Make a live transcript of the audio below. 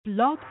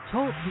Blog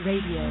Talk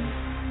Radio.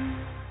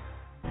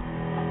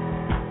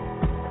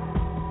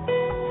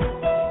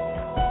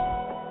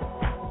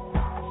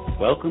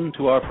 Welcome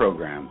to our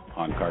program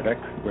on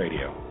Kardec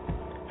Radio.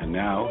 And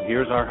now,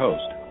 here's our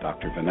host,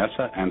 Dr.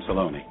 Vanessa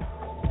Anceloni.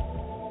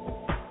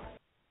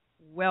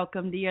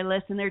 Welcome, dear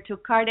listener, to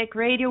Kardec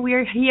Radio.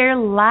 We're here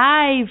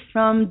live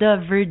from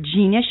the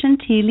Virginia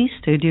Chantilly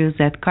studios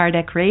at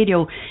Kardec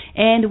Radio.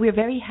 And we're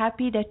very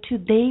happy that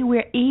today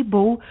we're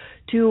able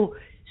to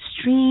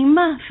stream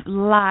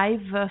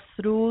live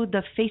through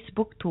the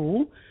Facebook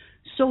tool,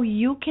 so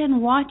you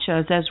can watch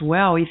us as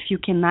well if you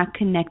cannot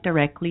connect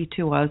directly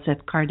to us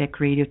at Kardec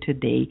Radio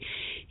today.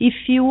 If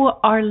you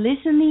are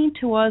listening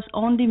to us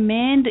on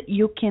demand,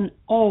 you can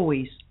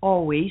always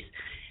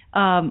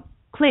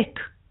click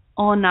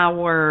on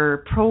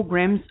our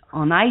programs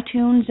on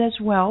iTunes as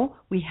well.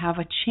 We have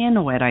a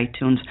channel at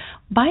iTunes.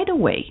 By the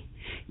way,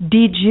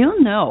 did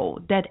you know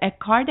that at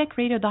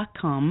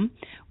KardecRadio.com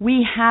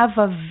we have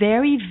a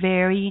very,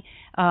 very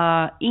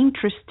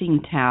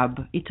interesting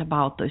tab? It's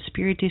about the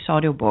Spiritist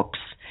audiobooks.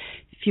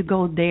 If you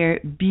go there,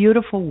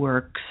 beautiful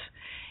works.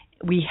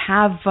 We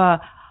have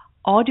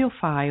audio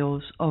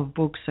files of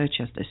books such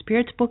as The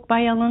Spirit's Book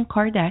by Allan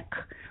Kardec,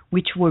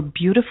 which were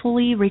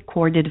beautifully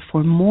recorded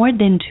for more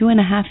than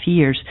 2.5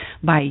 years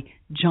by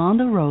John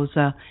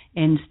DeRosa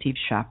and Steve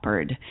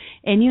Shepard.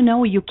 And you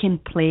know, you can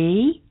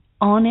play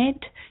on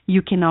it.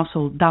 You can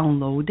also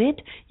download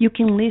it. You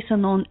can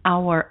listen on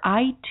our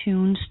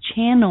iTunes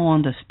channel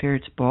on the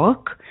Spirit's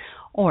Book,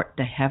 or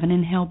the Heaven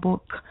and Hell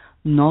book,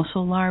 No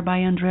Solar by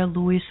Andrea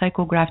Lewis,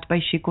 Psychographed by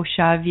Chico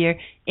Xavier,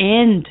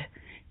 and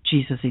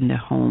Jesus in the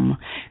Home.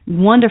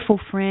 Wonderful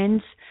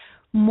friends.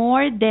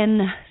 More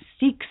than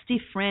 60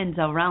 friends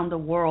around the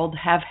world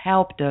have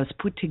helped us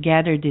put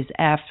together these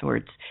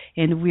efforts,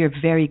 and we are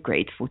very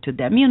grateful to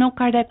them. You know,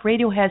 Kardec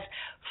Radio has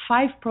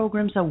 5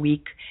 programs a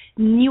week,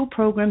 new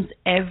programs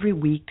every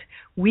week,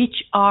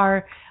 which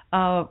are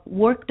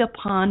worked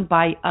upon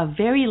by a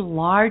very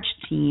large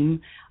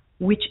team,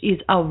 which is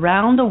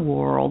around the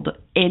world,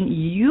 and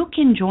you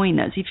can join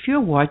us. If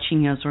you're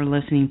watching us or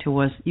listening to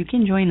us, you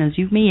can join us.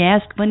 You may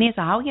ask,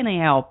 Vanessa, how can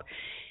I help?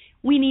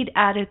 We need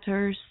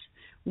editors.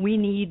 We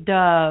need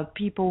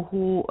people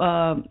who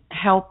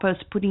help us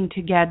putting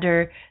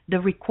together the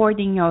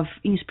recording of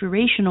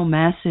inspirational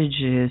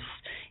messages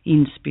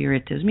in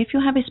Spiritism. If you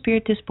have a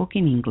Spiritist book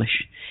in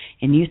English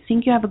and you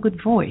think you have a good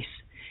voice,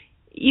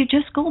 you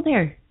just go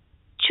there,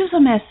 choose a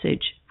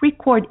message,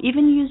 record,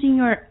 even using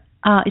your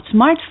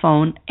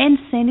smartphone, and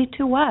send it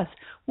to us.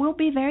 We'll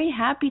be very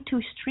happy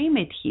to stream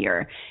it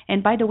here.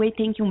 And by the way,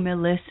 thank you,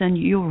 Melissa.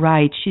 You're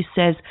right. She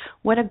says,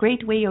 what a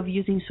great way of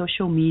using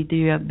social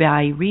media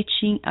by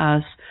reaching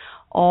us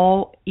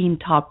all in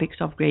topics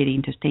of great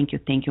interest. Thank you,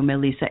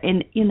 Melissa.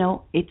 And, you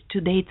know,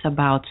 today it's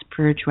about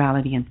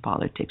spirituality and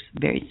politics,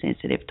 very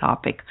sensitive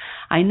topic.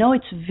 I know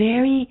it's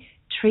very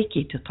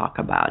tricky to talk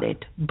about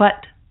it,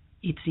 but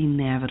it's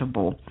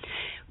inevitable.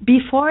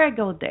 Before I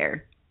go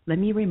there, let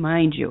me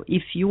remind you,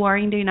 if you are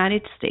in the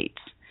United States,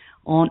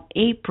 on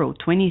April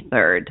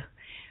 23rd,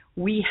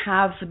 we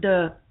have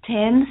the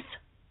 10th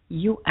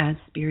U.S.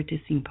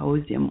 Spiritist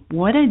Symposium.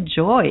 What a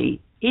joy.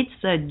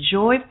 It's a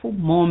joyful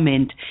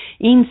moment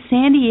in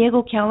San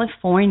Diego,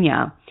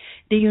 California.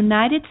 The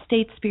United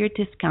States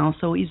Spiritist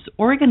Council is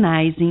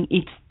organizing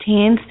its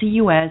 10th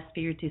U.S.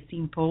 Spiritist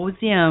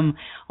Symposium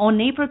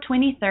on April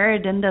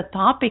 23rd, and the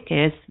topic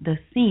is the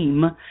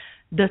theme,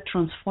 the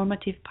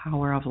transformative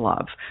power of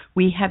love.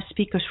 We have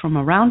speakers from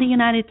around the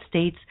United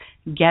States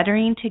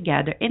gathering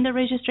together, and the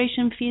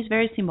registration fee is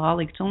very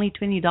symbolic. It's only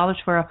 $20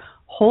 for a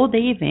whole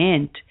day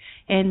event.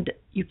 And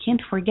you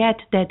can't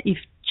forget that if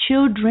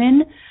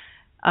children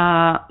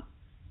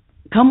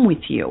come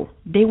with you,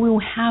 they will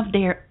have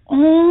their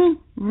own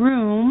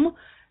room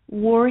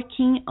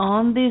working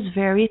on these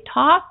very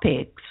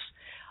topics,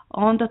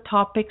 on the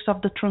topics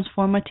of the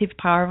transformative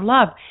power of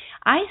love.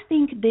 I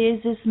think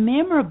this is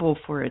memorable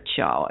for a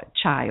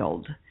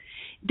child.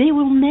 They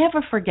will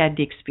never forget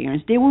the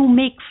experience. They will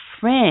make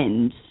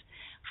friends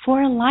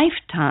for a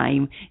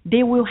lifetime.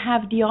 They will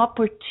have the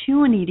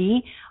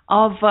opportunity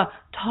of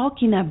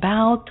talking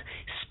about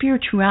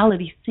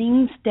spirituality,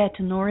 things that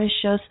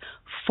nourish us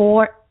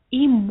for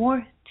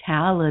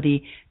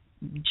immortality,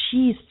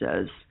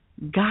 Jesus,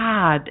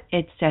 God,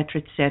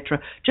 etc., etc.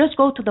 Just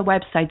go to the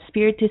website,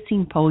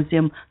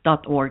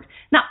 spiritussymposium.org.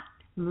 Now,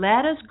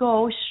 let us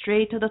go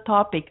straight to the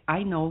topic.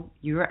 I know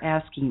you're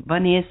asking,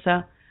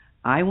 Vanessa,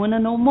 I want to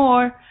know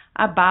more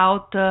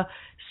about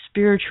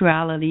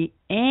spirituality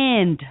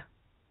and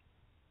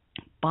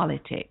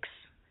politics.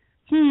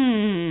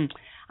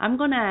 I'm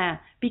going to,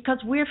 because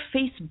we're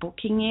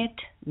Facebooking it,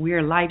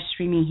 we're live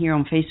streaming here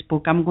on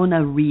Facebook, I'm going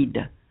to read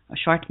a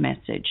short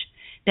message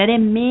that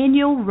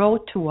Emmanuel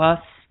wrote to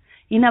us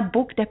in a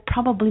book that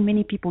probably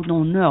many people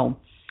don't know.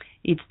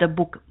 It's the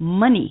book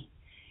Money.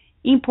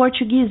 In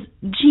Portuguese,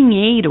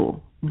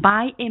 Dinheiro,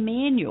 by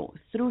Emmanuel,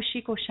 through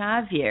Chico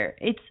Xavier.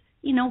 It's,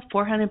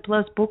 400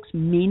 plus books.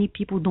 Many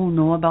people don't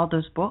know about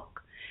this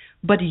book.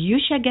 But you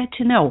shall get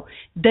to know.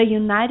 The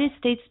United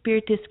States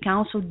Spiritist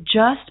Council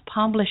just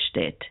published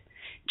it.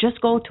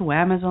 Just go to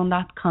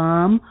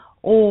Amazon.com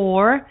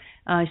or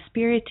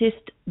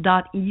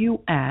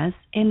spiritist.us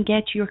and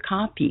get your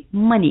copy.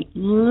 Money,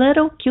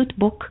 little cute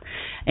book.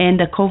 And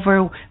the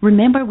cover,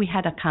 remember we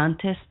had a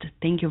contest.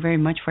 Thank you very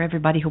much for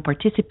everybody who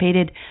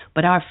participated.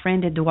 But our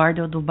friend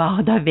Eduardo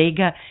Dubal da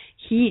Vega,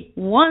 he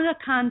won a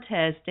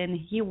contest and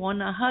he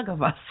won a hug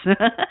of us.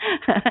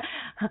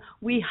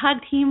 We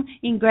hugged him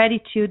in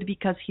gratitude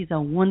because he's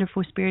a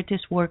wonderful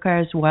spiritist worker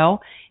as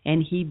well.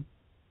 And he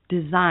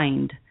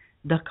designed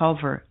the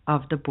cover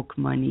of the book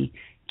Money.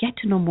 Get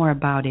to know more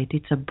about it.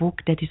 It's a book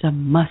that is a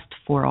must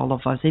for all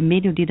of us.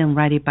 Emmanuel didn't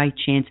write it by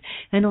chance.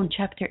 And on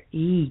chapter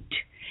 8,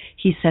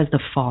 he says the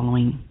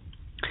following.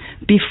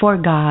 Before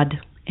God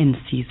and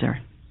Caesar.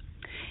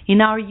 In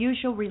our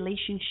usual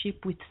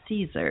relationship with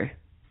Caesar,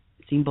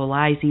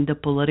 symbolizing the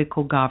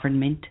political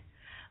government,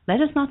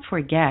 let us not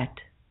forget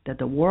that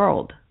the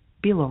world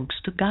belongs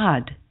to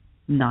God,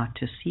 not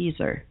to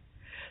Caesar,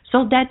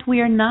 so that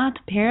we are not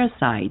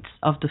parasites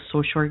of the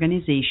social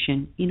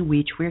organization in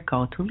which we are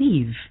called to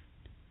live.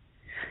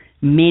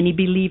 Many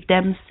believe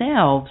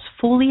themselves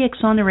fully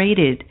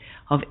exonerated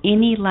of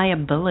any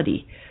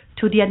liability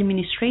to the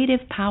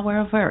administrative power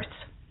of earth,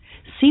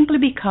 simply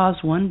because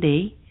one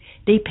day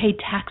they paid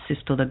taxes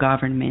to the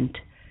government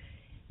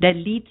that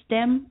leads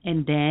them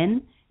and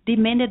then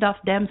demanded of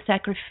them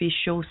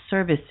sacrificial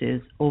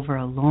services over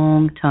a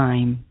long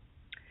time.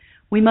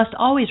 We must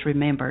always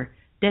remember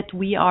that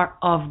we are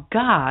of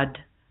God,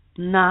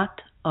 not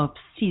of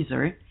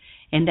Caesar,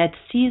 and that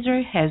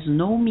Caesar has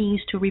no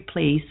means to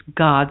replace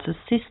God's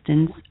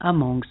assistance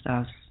amongst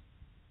us.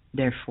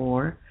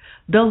 Therefore,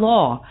 the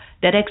law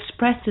that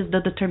expresses the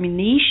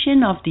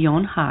determination of the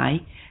On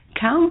High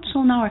counts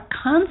on our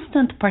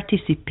constant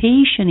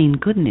participation in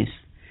goodness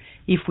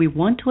if we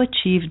want to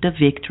achieve the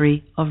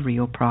victory of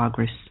real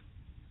progress.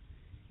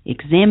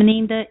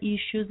 Examining the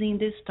issues in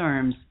these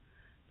terms,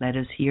 let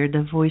us hear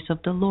the voice of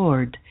the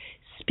Lord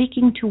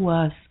speaking to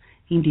us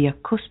in the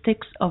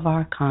acoustics of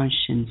our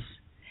conscience,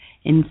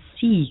 and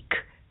seek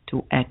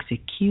to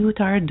execute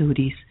our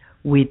duties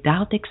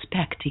without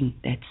expecting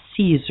that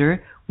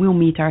Caesar will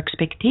meet our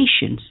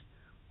expectations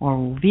or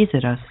will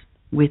visit us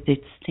with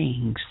its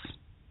stings.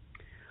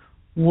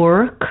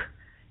 Work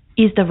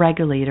is the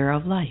regulator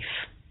of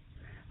life.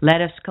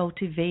 Let us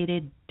cultivate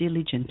it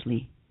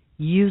diligently,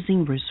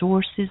 using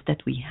resources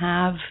that we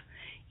have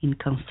in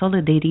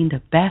consolidating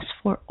the best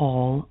for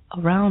all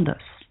around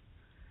us.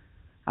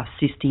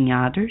 Assisting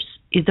others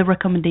is the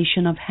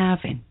recommendation of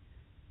heaven.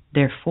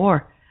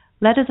 Therefore,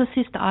 let us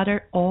assist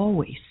others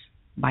always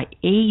by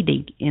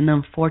aiding an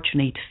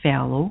unfortunate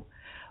fellow,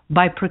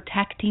 by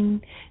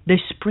protecting the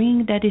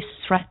spring that is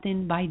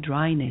threatened by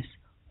dryness,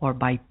 or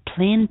by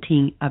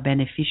planting a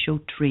beneficial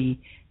tree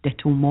that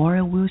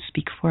tomorrow will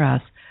speak for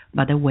us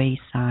by the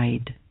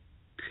wayside.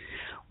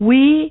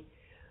 We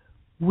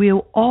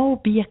will all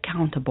be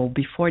accountable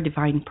before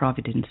divine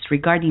providence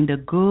regarding the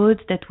goods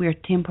that we are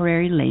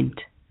temporarily lent.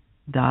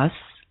 Thus,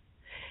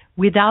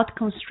 without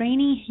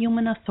constraining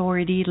human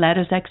authority, let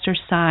us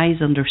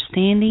exercise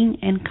understanding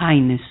and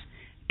kindness,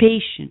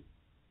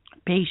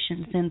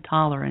 patience and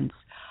tolerance,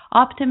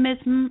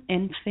 optimism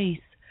and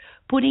faith,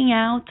 putting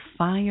out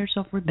fires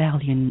of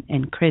rebellion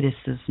and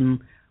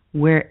criticism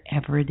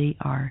wherever they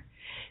are,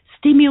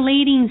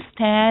 stimulating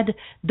instead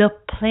the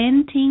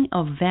planting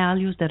of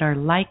values that are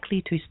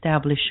likely to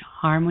establish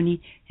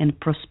harmony and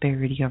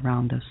prosperity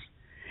around us.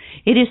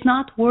 It is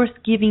not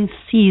worth giving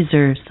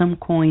Caesar some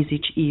coins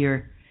each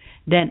year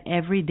than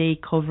every day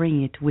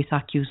covering it with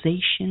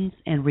accusations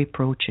and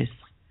reproaches.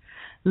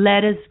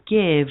 Let us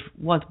give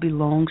what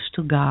belongs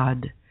to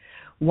God,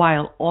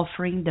 while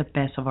offering the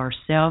best of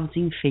ourselves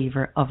in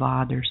favor of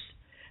others.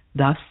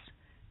 Thus,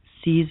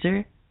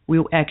 Caesar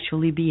will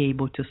actually be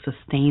able to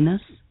sustain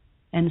us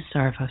and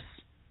serve us,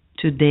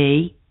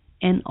 today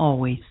and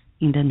always,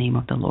 in the name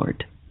of the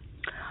Lord.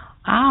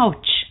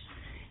 Ouch!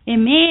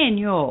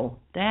 Emmanuel,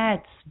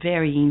 that's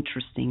very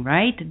interesting,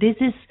 right? This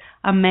is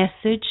a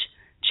message,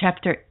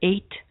 chapter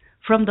 8,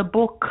 from the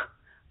book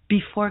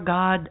Before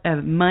God,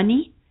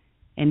 Money,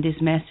 and this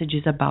message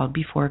is about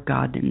Before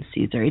God and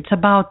Caesar. It's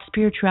about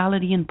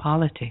spirituality and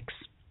politics.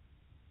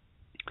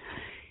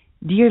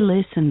 Dear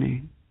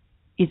listener,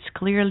 it's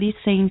clearly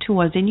saying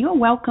to us, and you're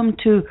welcome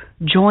to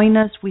join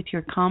us with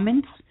your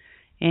comments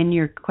and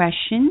your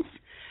questions.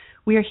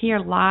 We are here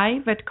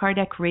live at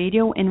Kardec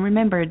Radio, and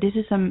remember, this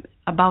is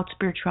about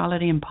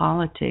spirituality and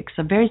politics,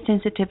 a very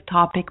sensitive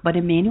topic, but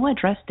Emmanuel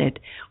addressed it.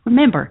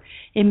 Remember,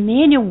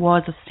 Emmanuel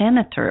was a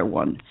senator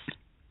once.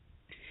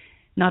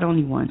 Not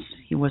only once,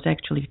 he was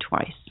actually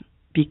twice,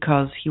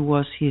 because he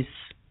was his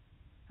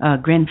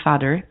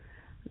grandfather,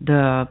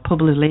 the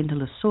Publio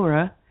Lentulus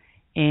Sura,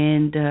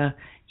 and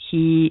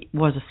he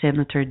was a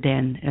senator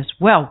then as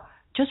well.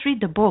 Just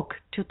read the book,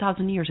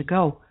 2,000 years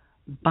ago,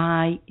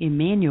 by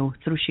Emmanuel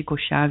through Chico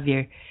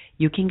Xavier.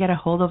 You can get a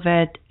hold of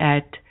it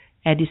at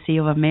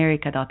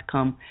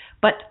eddyseaofamerica.com.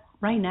 But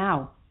right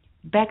now,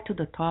 back to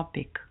the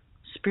topic,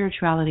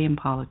 spirituality and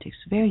politics.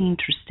 Very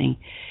interesting.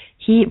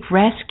 he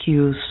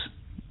rescues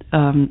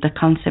the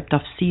concept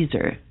of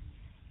Caesar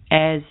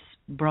as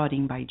brought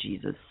in by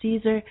Jesus.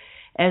 Caesar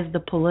as the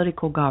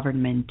political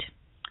government.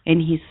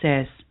 And he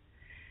says,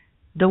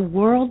 the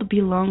world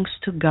belongs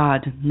to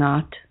God,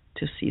 not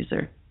to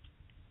Caesar.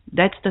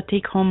 That's the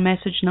take-home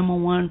message number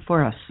one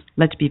for us.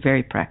 Let's be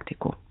very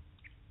practical.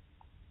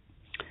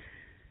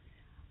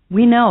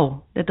 We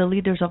know that the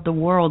leaders of the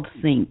world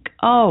think,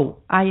 oh,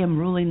 I am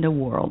ruling the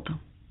world.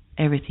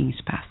 Everything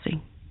is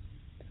passing.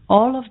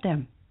 All of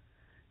them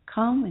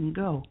come and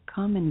go,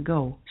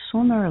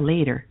 sooner or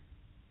later.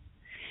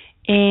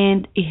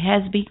 And it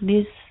has been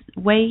this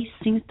way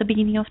since the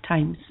beginning of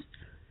times.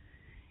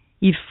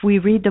 If we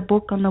read the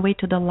book On the Way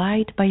to the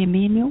Light by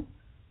Emmanuel,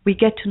 we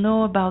get to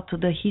know about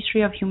the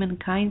history of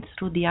humankind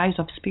through the eyes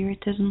of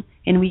Spiritism,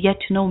 and we get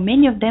to know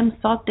many of them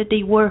thought that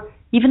they were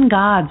even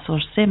gods or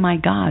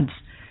semi-gods.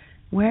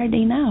 Where are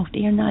they now?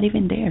 They are not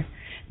even there.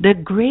 The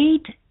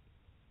great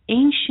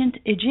ancient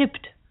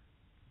Egypt,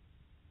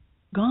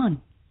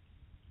 gone.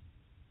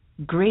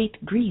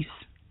 Great Greece,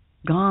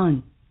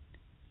 gone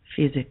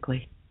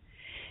physically.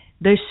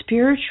 The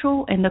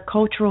spiritual and the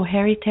cultural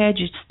heritage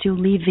is still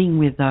living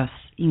with us,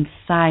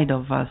 inside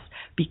of us,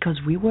 because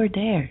we were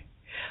there.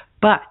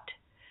 But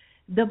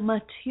the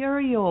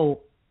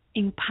material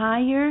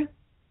empire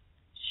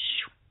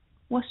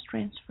was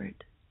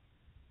transferred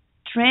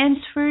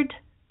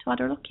to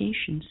other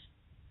locations.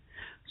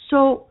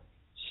 So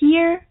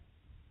here,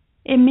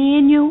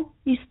 Emmanuel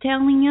is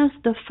telling us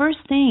the first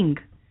thing,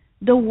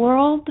 the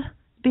world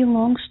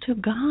belongs to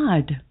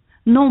God.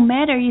 No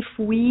matter if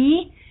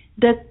we,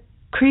 the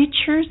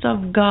creatures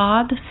of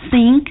God,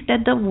 think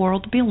that the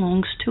world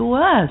belongs to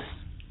us.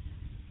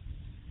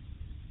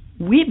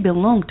 We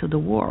belong to the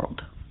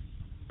world,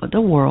 but the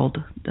world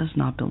does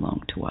not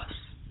belong to us.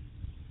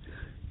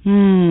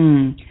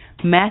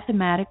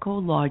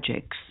 Mathematical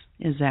logics,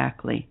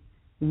 exactly.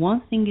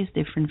 One thing is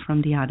different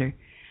from the other.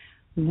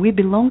 We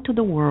belong to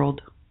the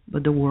world,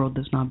 but the world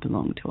does not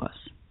belong to us.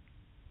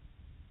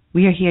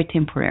 We are here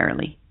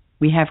temporarily.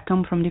 We have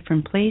come from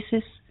different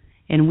places,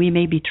 and we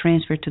may be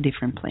transferred to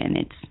different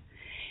planets.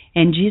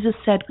 And Jesus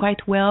said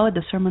quite well at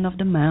the Sermon on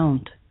the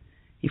Mount,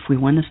 if we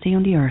want to stay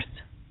on the earth,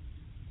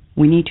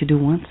 we need to do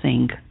one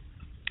thing.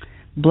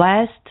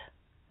 Blessed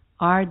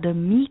are the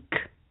meek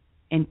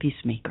and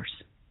peacemakers,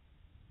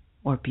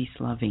 or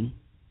peace-loving,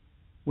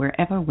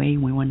 wherever way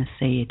we want to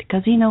say it.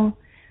 Because,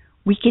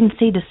 we can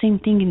say the same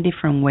thing in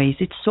different ways.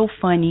 It's so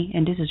funny,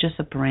 and this is just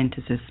a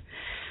parenthesis.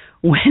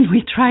 When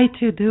we try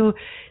to do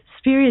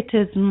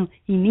Spiritism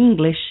in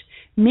English,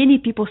 many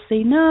people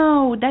say,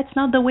 no, that's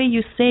not the way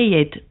you say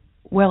it.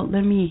 Well,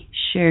 let me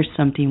share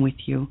something with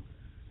you.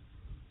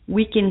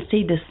 We can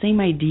say the same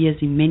ideas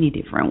in many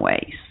different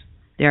ways.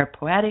 There are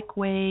poetic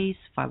ways,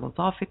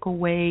 philosophical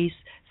ways,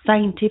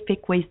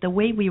 scientific ways. The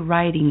way we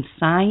write in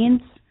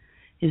science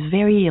is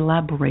very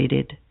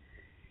elaborated.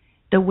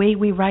 The way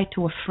we write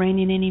to a friend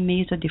in an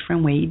email is a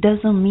different way. It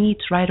doesn't mean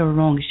it's right or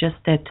wrong. It's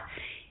just that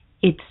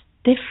it's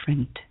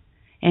different.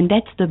 And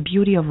that's the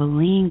beauty of a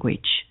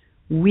language.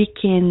 We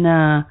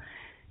can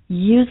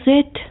use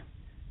it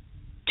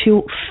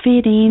to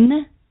fit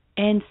in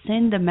and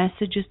send the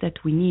messages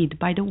that we need.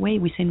 By the way,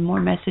 we send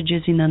more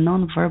messages in a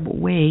non-verbal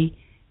way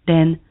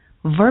than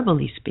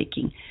verbally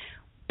speaking.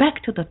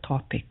 Back to the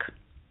topic.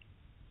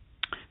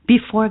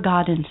 Before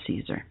God and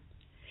Caesar.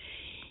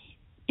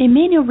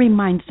 Emmanuel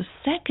reminds the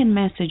second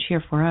message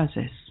here for us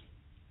is,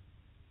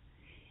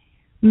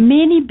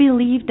 many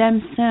believe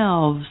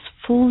themselves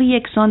fully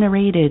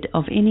exonerated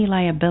of any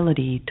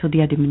liability to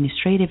the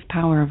administrative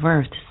power of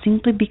earth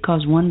simply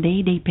because one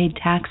day they paid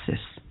taxes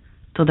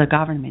to the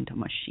governmental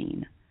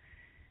machine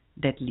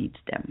that leads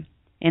them.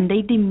 And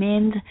they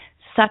demand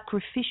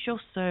sacrificial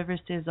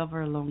services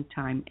over a long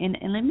time. And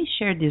let me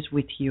share this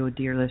with you,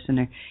 dear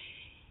listener.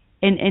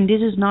 And this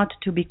is not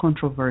to be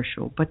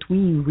controversial, but we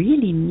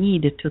really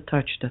need to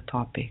touch the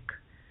topic.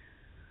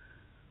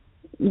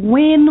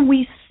 When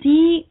we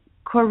see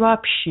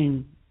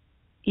corruption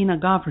in a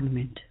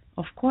government,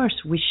 of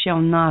course we shall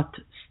not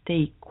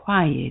stay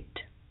quiet.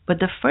 But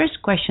the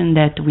first question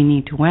that we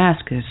need to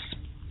ask is,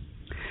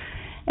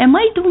 am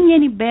I doing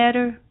any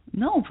better?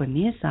 No,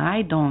 Vanessa,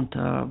 I don't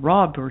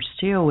rob or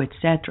steal,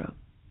 etc.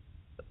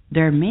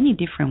 There are many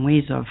different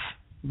ways of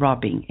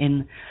robbing.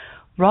 And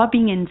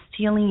robbing and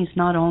stealing is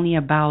not only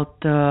about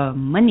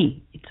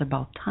money, it's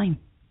about time.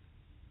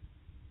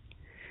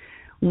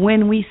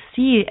 When we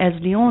see, as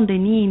Leon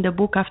Denis in the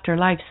book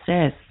Afterlife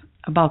says,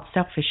 about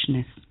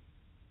selfishness,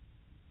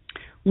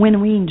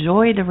 when we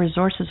enjoy the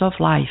resources of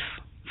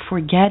life,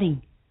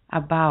 forgetting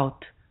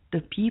about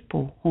the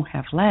people who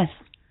have less,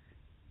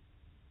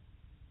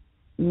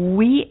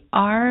 we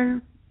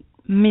are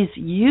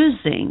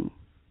misusing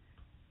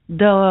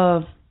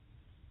the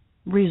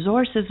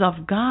resources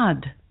of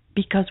God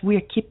because we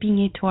are keeping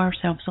it to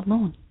ourselves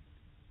alone.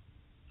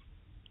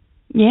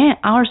 Yeah,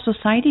 our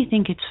society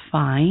thinks it's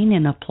fine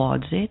and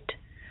applauds it.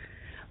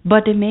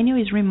 But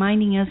Emmanuel is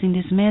reminding us in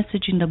this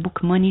message in the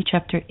book Money,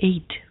 chapter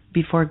 8,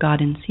 Before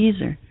God and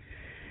Caesar,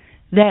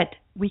 that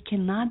we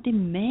cannot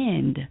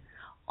demand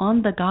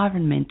on the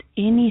government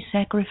any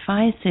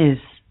sacrifices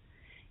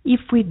if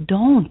we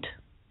don't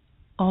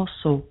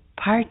also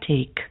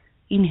partake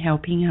in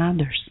helping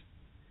others?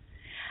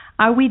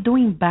 Are we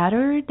doing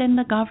better than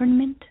the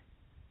government?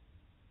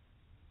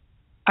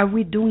 Are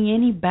we doing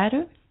any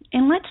better?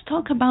 And let's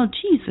talk about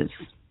Jesus.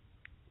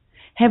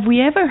 Have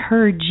we ever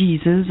heard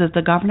Jesus, as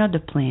the governor of the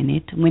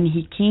planet, when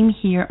he came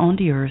here on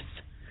the earth,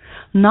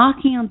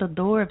 knocking on the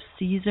door of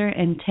Caesar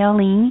and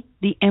telling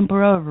the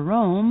emperor of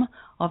Rome,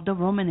 of the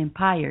Roman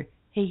Empire,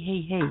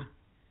 hey,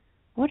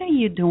 what are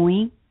you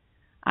doing?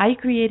 I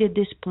created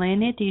this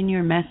planet and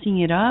you're messing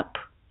it up.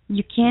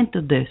 You can't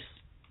do this.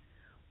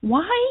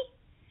 Why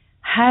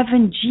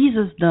haven't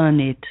Jesus done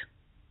it?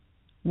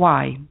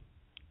 Why?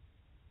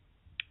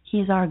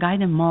 He's our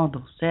guide and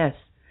model, say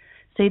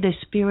the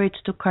spirits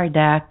to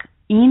Kardec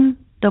in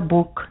the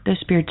book, the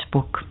Spirit's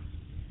book.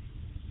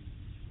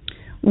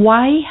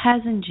 Why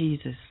hasn't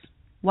Jesus,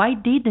 why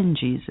didn't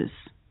Jesus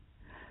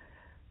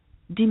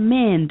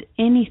demand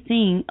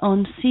anything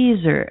on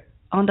Caesar,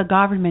 on the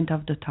government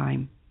of the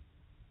time?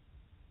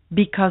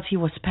 Because he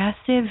was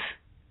passive?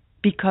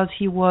 Because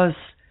he was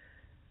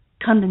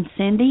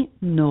condescending?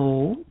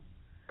 No.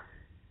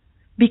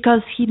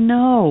 Because he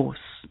knows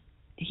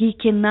he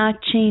cannot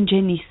change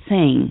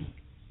anything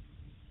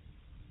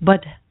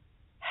but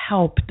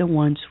help the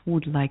ones who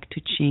would like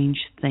to change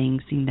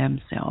things in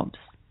themselves.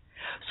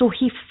 So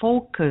he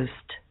focused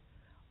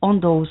on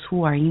those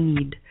who are in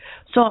need.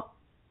 So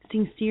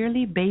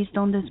sincerely, based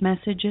on these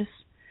messages,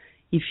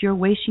 if you're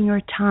wasting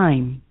your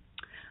time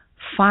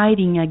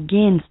fighting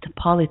against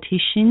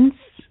politicians,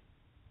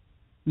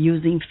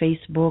 using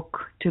Facebook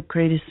to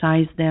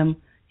criticize them,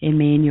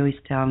 Emmanuel is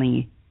telling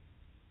you,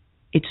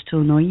 it's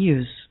to no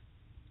use.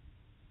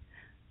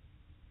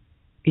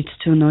 It's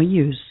to no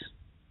use.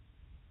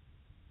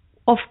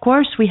 Of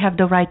course, we have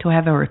the right to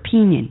have our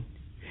opinion,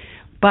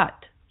 but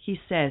he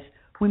says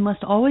we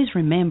must always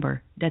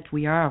remember that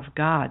we are of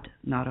God,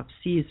 not of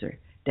Caesar,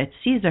 that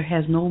Caesar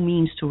has no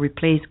means to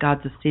replace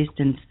God's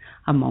assistance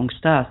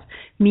amongst us,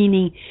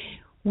 meaning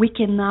we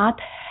cannot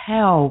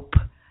help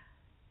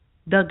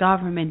the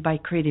government by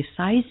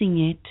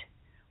criticizing it,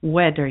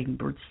 whether in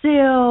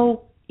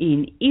Brazil,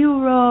 in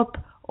Europe,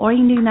 or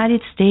in the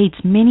United States.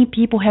 Many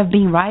people have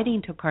been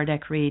writing to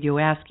Kardec Radio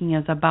asking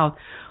us about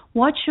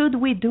what should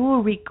we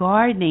do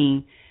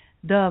regarding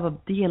the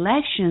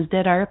elections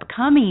that are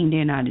upcoming in the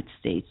United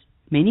States.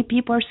 Many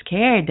people are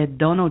scared that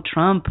Donald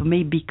Trump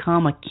may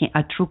become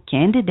a true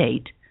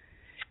candidate.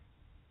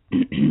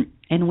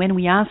 And when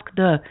we ask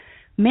the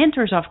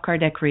mentors of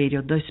Kardec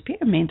Radio, the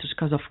spirit mentors,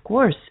 because of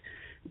course,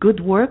 good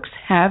works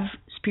have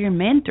spirit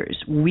mentors.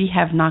 We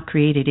have not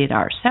created it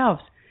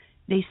ourselves.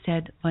 They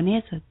said,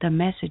 Vanessa, the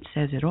message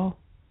says it all.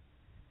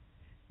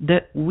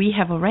 We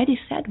have already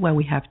said what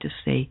we have to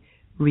say.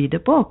 Read the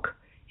book.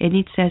 And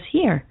it says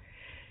here,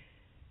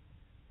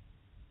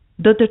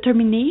 the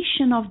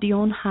determination of the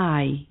On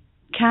High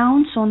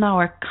counts on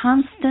our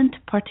constant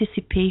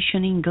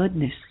participation in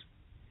goodness.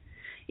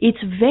 It's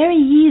very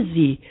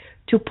easy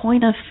to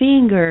point a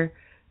finger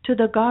to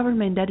the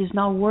government that is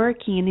not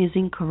working and is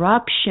in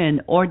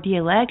corruption, or the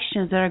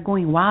elections that are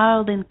going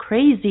wild and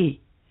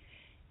crazy.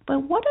 But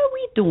what are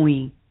we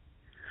doing?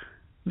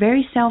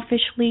 Very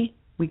selfishly,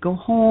 we go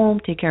home,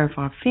 take care of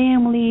our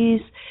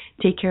families,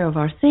 take care of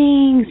our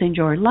things,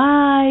 enjoy our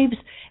lives,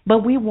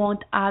 but we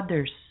want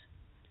others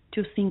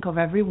to think of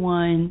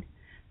everyone,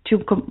 to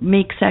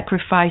make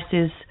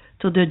sacrifices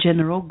to the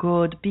general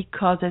good,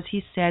 because, as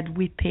he said,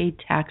 we pay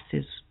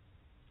taxes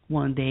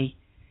one day.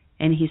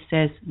 And he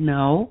says,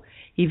 no,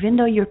 even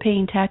though you're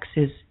paying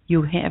taxes,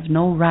 you have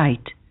no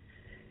right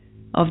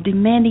of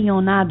demanding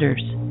on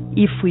others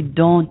if we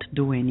don't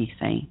do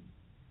anything.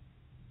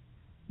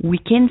 We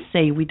can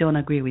say we don't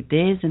agree with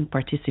this and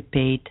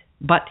participate,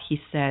 but he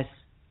says,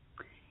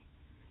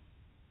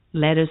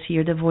 let us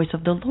hear the voice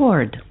of the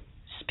Lord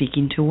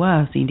speaking to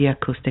us in the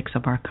acoustics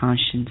of our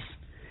conscience,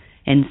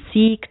 and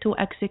seek to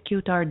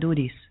execute our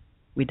duties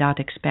without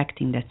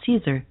expecting that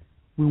Caesar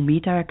will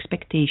meet our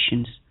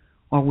expectations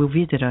or will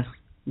visit us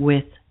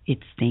with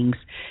its things.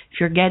 If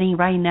you're getting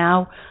right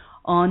now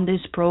on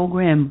this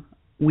program,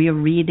 we are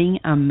reading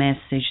a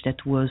message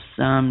that was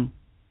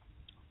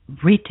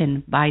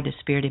written by the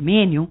Spirit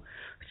Emmanuel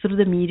through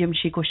the medium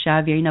Chico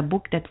Xavier in a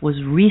book that was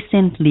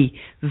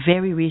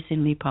very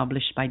recently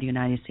published by the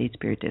United States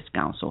Spiritist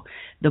Council.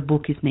 The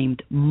book is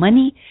named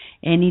Money,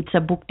 and it's a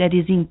book that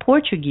is in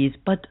Portuguese,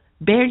 but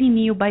barely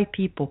known by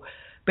people.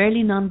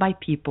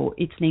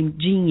 It's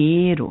named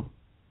Dinheiro.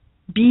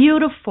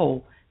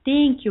 Beautiful.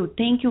 Thank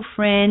you,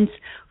 friends,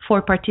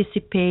 for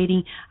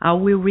participating. I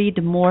will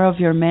read more of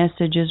your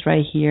messages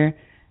right here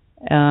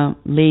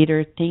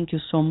later. Thank you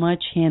so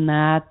much,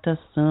 Renata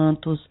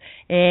Santos,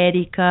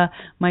 Erica,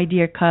 my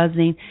dear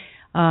cousin.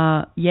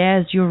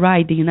 Yes, you're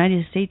right. The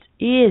United States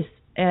is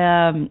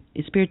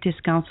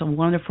Spiritist Council, a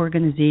wonderful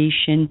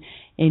organization,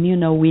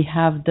 and we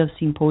have the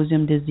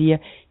symposium this year.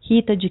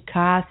 Rita de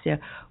Cássia,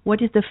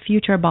 what is the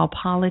future about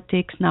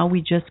politics? Now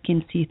we just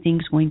can see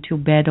things going too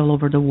bad all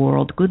over the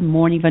world. Good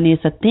morning,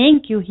 Vanessa.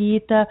 Thank you,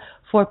 Rita,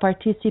 for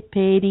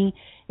participating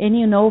And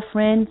you know,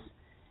 friends,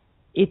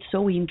 it's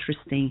so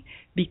interesting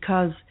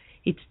because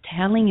it's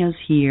telling us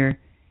here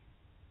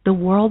the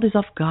world is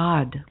of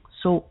God.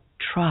 So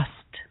trust,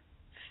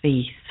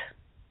 faith.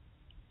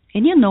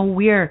 And you know,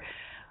 we're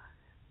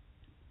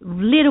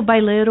little by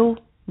little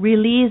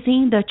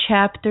releasing the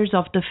chapters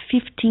of the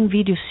 15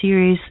 video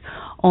series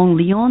on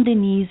Leon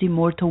Denis'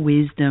 Immortal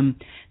Wisdom.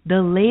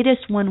 The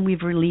latest one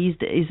we've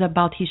released is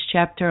about his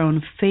chapter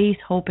on faith,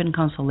 hope, and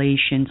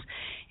consolations.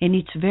 And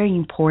it's very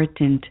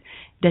important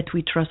that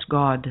we trust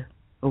God,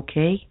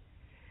 okay?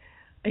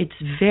 It's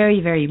very,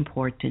 very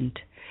important.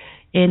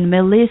 And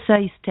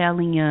Melissa is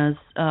telling us,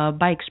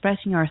 by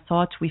expressing our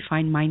thoughts, we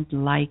find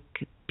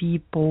mind-like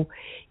people.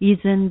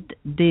 Isn't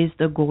this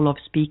the goal of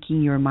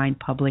speaking your mind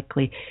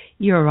publicly?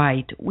 You're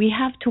right. We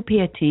have to pay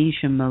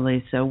attention,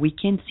 Melissa. We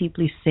can't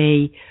simply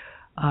say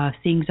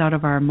things out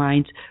of our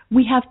minds.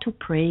 We have to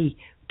pray.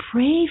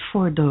 Pray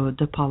for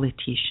the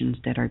politicians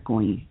that are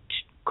going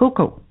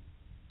cuckoo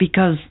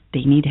because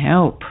they need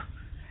help.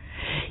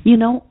 You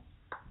know,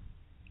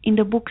 in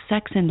the book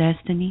Sex and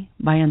Destiny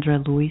by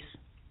André Luiz,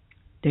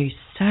 there's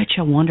such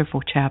a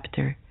wonderful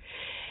chapter.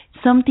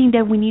 Something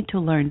that we need to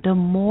learn. The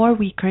more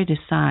we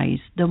criticize,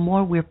 the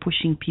more we're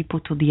pushing people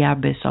to the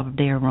abyss of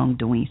their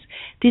wrongdoings.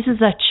 This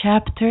is a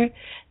chapter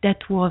that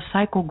was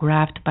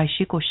psychographed by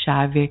Chico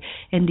Xavier,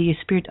 and the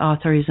spirit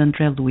author is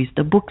André Luiz.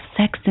 The book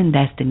Sex and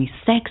Destiny,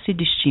 Sexo e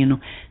Destino,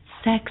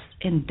 Sex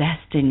and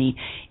Destiny.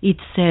 It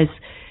says,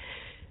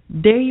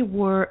 they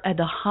were at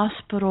the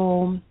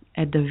hospital,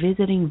 at the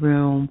visiting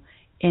room,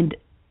 and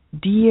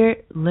dear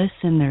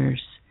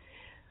listeners,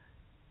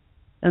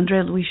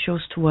 André Luiz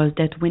shows to us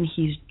that when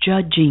he's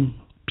judging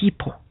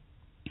people,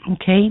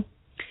 okay,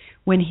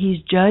 when he's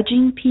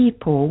judging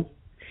people,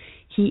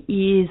 he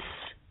is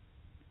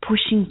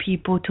pushing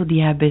people to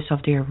the abyss of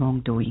their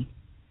wrongdoing.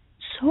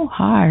 So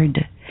hard.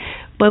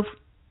 But,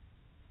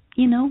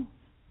 you know,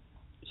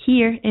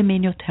 here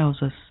Emmanuel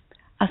tells us,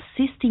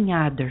 assisting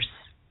others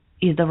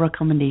is the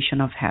recommendation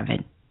of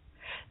heaven.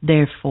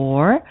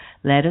 Therefore,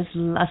 let us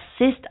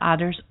assist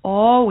others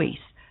always,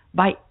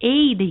 by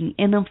aiding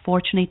an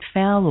unfortunate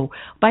fellow,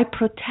 by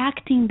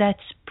protecting that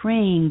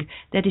spring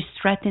that is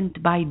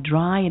threatened by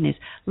dryness,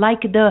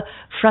 like the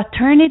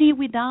Fraternity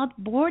Without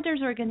Borders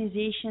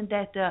organization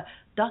that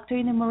Dr.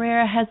 Ine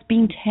Moreira has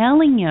been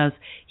telling us.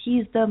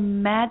 He's the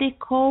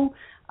medical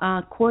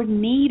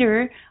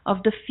coordinator of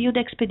the field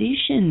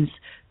expeditions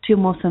to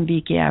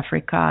Mozambique,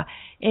 Africa.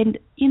 And,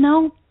 you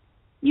know,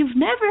 you've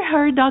never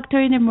heard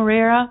Dr. Ine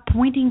Moreira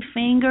pointing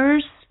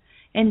fingers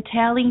and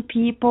telling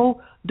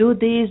people, do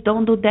this,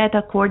 don't do that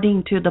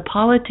according to the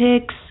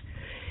politics.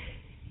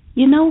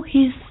 You know,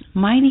 he's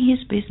minding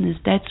his business.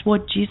 That's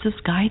what Jesus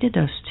guided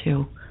us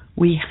to.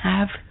 We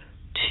have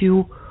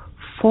to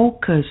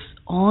focus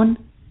on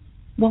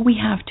what we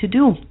have to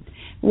do.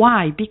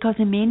 Why? Because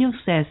Emmanuel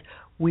says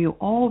we'll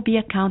all be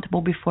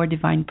accountable before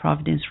divine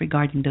providence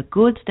regarding the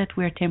goods that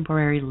we are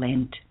temporarily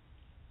lent.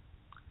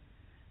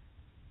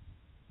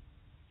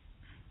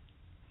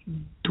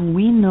 Do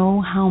we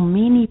know how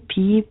many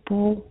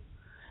people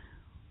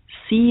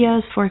see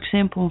us, for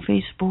example, on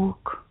Facebook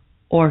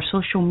or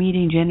social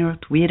media in general,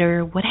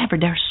 Twitter, whatever?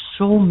 There are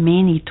so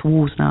many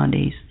tools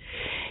nowadays.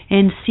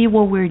 And see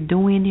what we're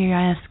doing. They're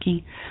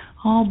asking,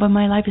 oh, but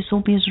my life is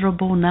so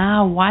miserable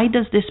now. Why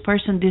does this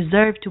person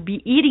deserve to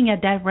be eating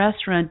at that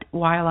restaurant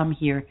while I'm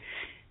here?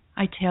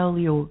 I tell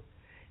you,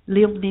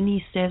 Leon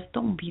Denis says,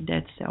 don't be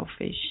that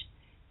selfish.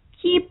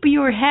 Keep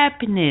your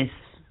happiness.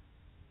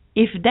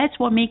 If that's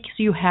what makes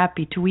you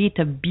happy, to eat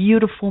a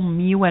beautiful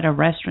meal at a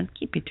restaurant,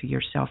 keep it to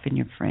yourself and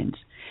your friends.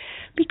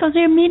 Because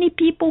there are many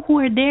people who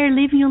are there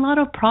living a lot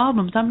of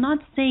problems. I'm not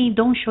saying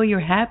don't show your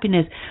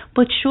happiness,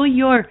 but show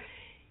your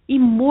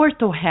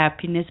immortal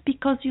happiness.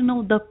 Because, you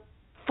know, the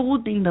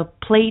food in the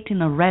plate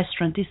in a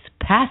restaurant is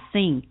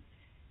passing.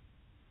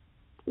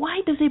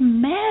 Why does it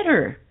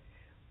matter?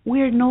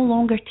 We're no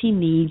longer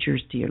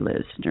teenagers, dear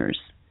listeners.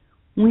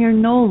 We're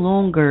no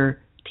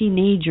longer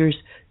teenagers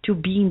to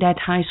be in that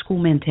high school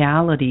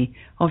mentality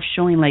of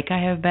showing like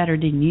I have better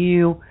than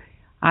you,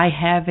 I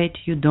have it,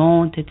 you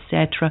don't,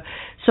 etc.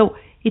 So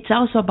it's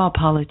also about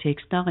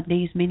politics.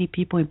 Nowadays, many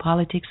people in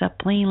politics are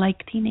playing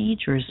like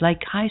teenagers,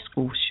 like high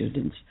school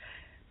students.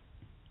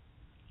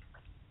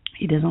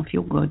 It doesn't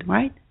feel good,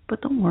 right?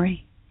 But don't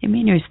worry.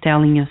 Emmanuel is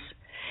telling us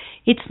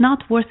it's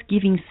not worth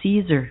giving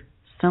Caesar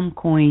some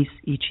coins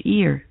each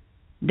year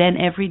than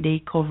every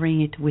day covering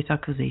it with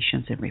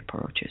accusations and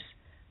reproaches.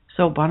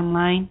 So bottom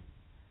line,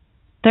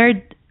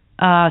 third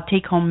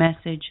take-home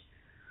message,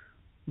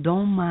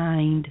 don't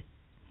mind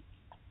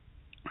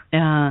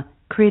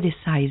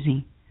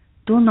criticizing.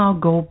 Do not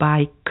go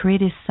by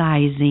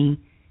criticizing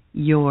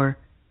your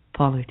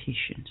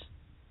politicians.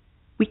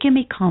 We can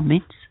make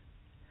comments,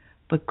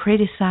 but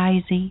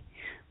criticizing,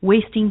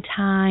 wasting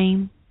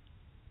time,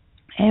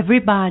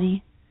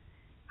 everybody,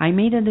 I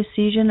made a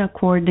decision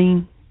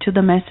according to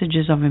the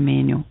messages of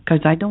Emmanuel,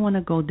 because I don't want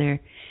to go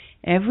there.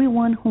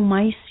 Everyone whom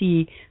I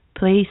see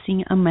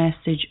placing a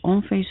message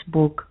on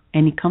Facebook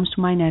and it comes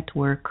to my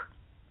network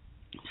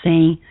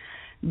saying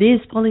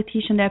This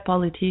politician, that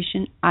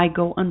politician, I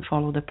go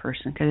unfollow the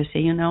person because I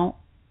say,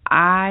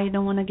 I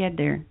don't want to get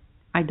there.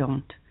 I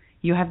don't.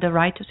 You have the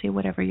right to say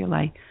whatever you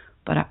like,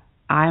 but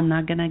I'm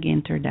not going to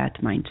enter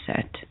that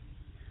mindset.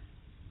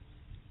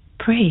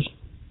 Pray.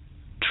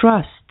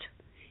 Trust.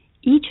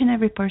 Each and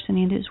every person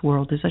in this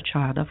world is a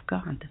child of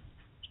God.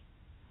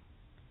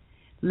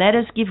 Let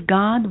us give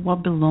God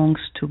what belongs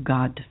to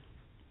God,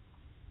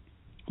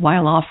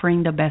 while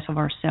offering the best of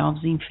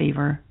ourselves in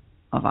favor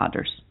of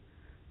others.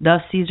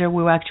 Thus, Caesar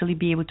will actually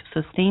be able to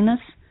sustain us,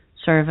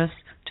 serve us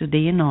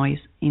today and always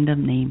in the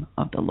name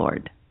of the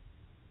Lord.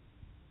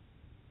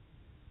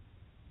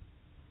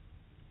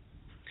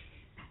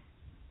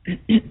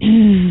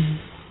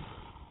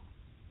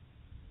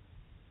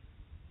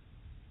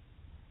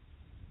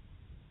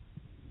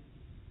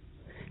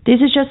 This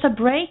is just a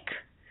break.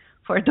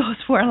 For those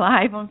who are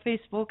live on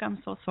Facebook, I'm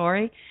so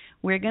sorry.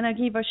 We're going to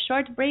give a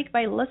short break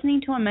by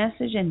listening to a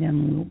message, and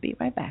then we'll be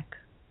right back.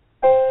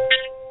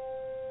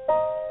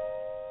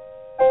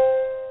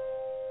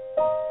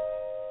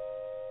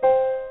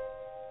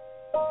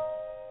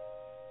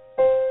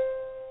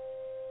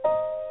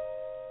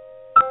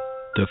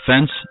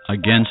 Defense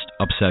Against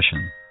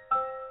Obsession.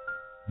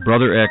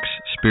 Brother X,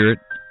 Spirit,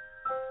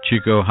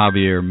 Chico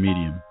Javier,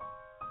 Medium.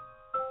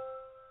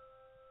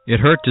 It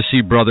hurt to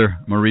see Brother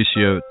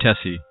Mauricio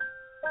Tessi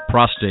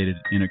prostrated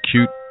in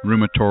acute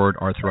rheumatoid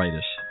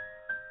arthritis.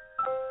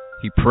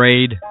 He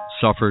prayed,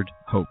 suffered,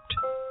 hoped.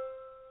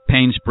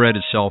 Pain spread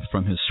itself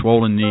from his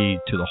swollen knee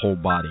to the whole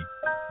body.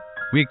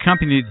 We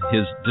accompanied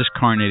his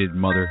discarnated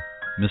mother,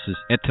 Mrs.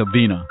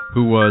 Etavina,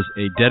 who was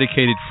a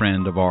dedicated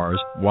friend of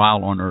ours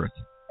while on earth.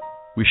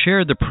 We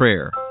shared the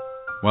prayer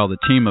while the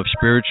team of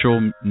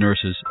spiritual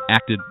nurses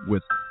acted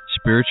with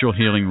spiritual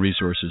healing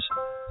resources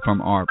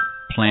from our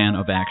plan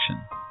of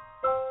action.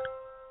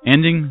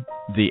 Ending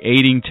the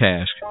aiding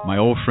task, my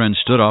old friend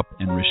stood up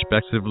and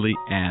respectfully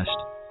asked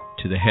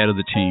to the head of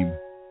the team,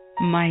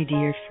 "My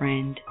dear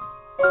friend,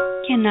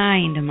 can I,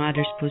 in the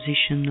mother's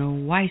position, know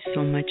why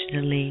so much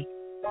delay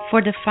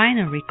for the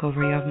final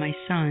recovery of my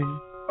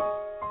son?"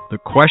 The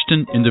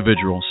questioned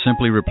individual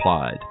simply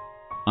replied,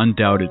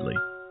 "Undoubtedly."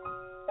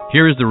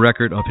 Here is the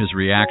record of his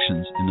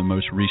reactions in the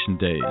most recent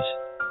days.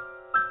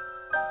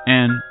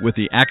 And with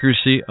the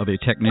accuracy of a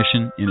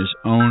technician in his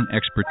own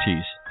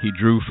expertise, he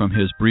drew from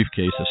his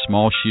briefcase a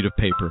small sheet of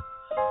paper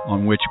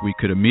on which we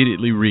could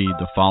immediately read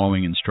the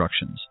following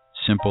instructions,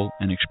 simple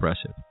and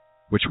expressive,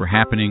 which were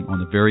happening on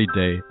the very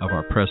day of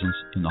our presence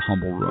in the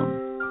humble room.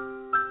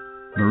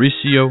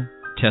 Mauricio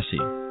Tessi,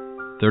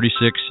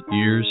 36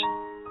 years,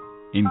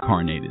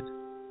 incarnated.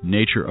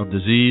 Nature of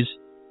disease,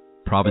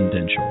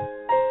 providential.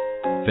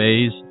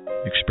 Phase,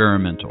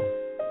 experimental.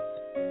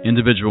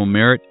 Individual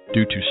merit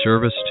due to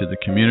service to the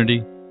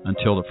community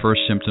until the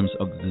first symptoms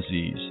of the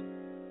disease.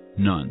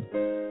 None.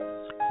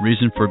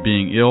 Reason for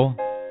being ill,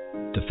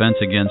 defense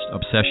against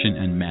obsession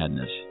and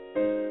madness.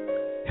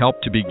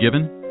 Help to be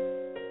given,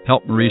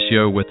 help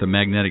Mauricio with the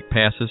magnetic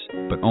passes,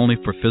 but only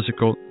for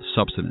physical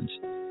subsistence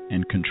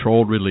and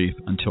controlled relief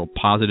until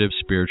positive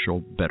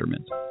spiritual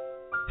betterment.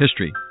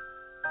 History.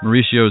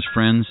 Mauricio's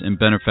friends and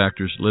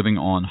benefactors living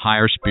on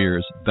higher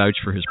spheres vouch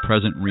for his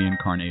present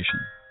reincarnation.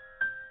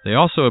 They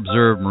also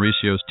observe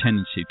Mauricio's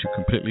tendency to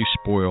completely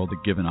spoil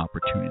the given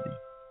opportunity.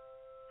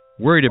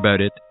 Worried about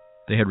it,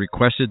 they had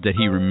requested that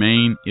he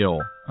remain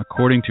ill,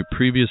 according to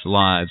previous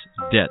lives'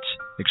 debts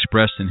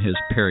expressed in his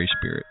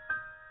perispirit.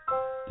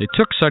 They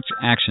took such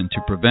action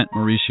to prevent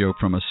Mauricio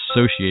from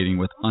associating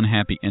with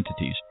unhappy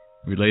entities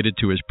related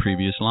to his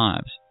previous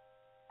lives.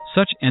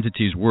 Such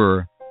entities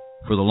were,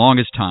 for the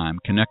longest time,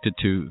 connected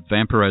to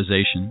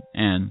vampirization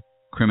and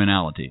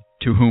criminality,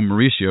 to whom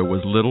Mauricio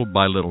was little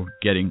by little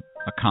getting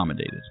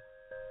accommodated.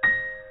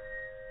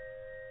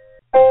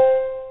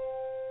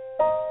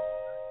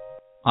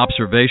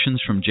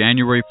 Observations from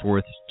January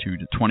 4th to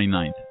the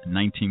 29th,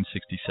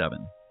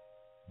 1967.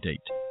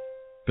 Date.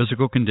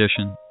 Physical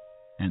condition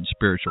and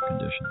spiritual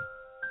condition.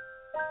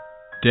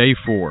 Day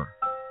 4.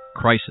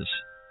 Crisis.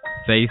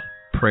 Faith,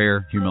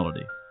 prayer,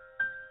 humility.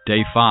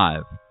 Day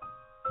 5.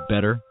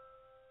 Better,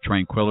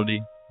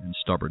 tranquility, and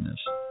stubbornness.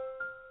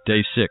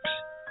 Day 6.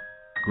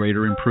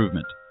 Greater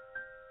improvement.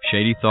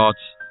 Shady thoughts,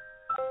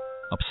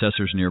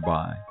 obsessors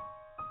nearby.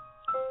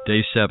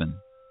 Day 7.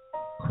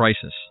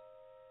 Crisis.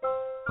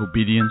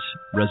 Obedience,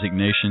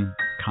 resignation,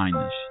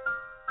 kindness.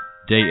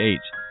 Day 8.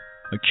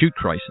 Acute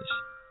crisis.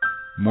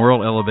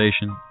 Moral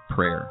elevation,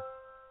 prayer.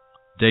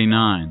 Day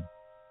 9.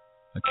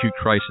 Acute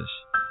crisis.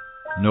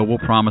 Noble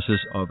promises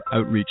of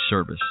outreach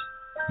service,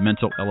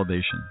 mental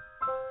elevation.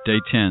 Day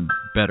 10.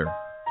 Better.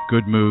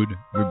 Good mood,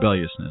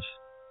 rebelliousness.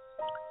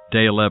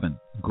 Day 11.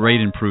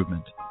 Great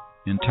improvement.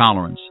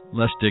 Intolerance,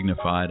 less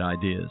dignified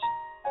ideas.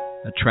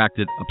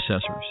 Attracted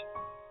obsessors.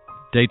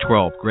 Day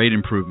 12. Great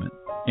improvement.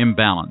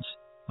 Imbalance.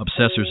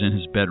 Obsessors in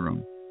his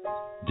bedroom.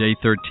 Day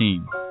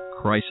 13.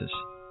 Crisis.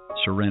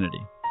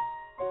 Serenity.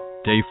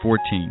 Day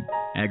 14.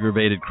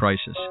 Aggravated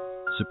crisis.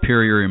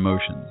 Superior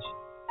emotions.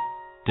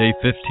 Day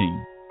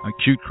 15.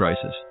 Acute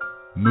crisis.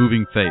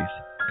 Moving faith.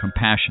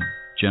 Compassion.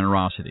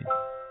 Generosity.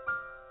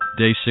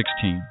 Day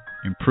 16,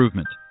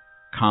 improvement,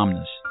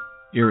 calmness,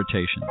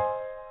 irritation.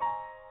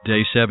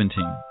 Day 17,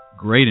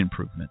 great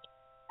improvement,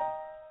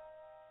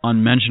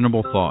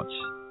 unmentionable thoughts,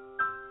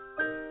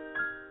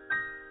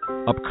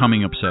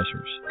 upcoming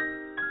obsessors.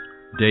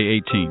 Day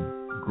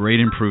 18, great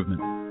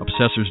improvement,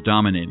 obsessors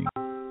dominating,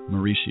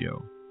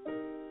 Mauricio.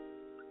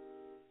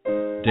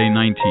 Day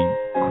 19,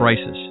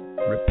 crisis,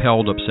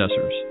 repelled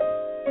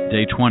obsessors.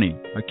 Day 20,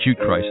 acute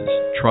crisis,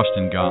 trust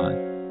in God.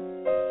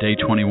 Day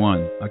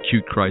 21,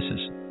 acute crisis,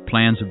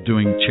 plans of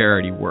doing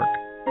charity work,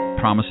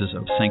 promises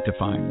of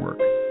sanctifying work.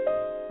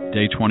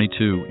 Day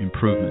 22,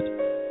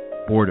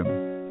 improvement,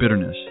 boredom,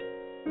 bitterness.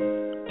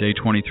 Day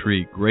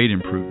 23, great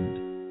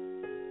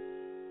improvement,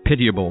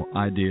 pitiable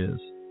ideas,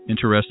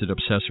 interested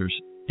obsessors,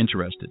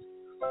 interested.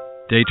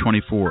 Day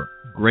 24,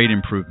 great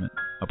improvement,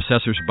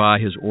 obsessors by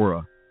his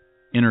aura,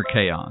 inner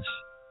chaos.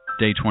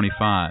 Day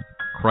 25,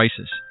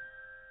 crisis,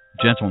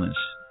 gentleness,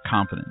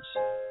 confidence.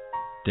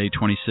 Day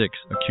 26,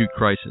 acute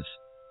crisis,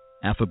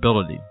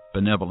 affability,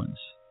 benevolence.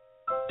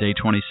 Day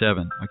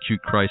 27,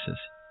 acute crisis,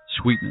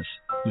 sweetness,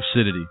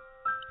 lucidity,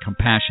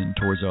 compassion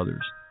towards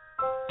others.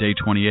 Day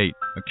 28,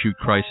 acute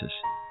crisis,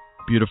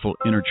 beautiful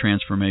inner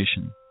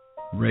transformation,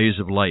 rays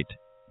of light,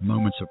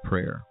 moments of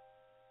prayer.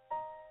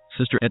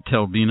 Sister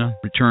Etelvina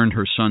returned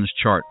her son's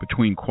chart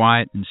between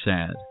quiet and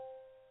sad,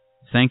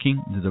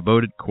 thanking the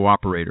devoted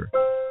cooperator.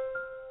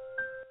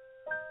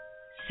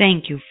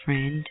 Thank you,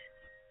 friend.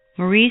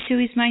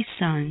 Mauricio is my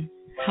son.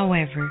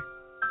 However,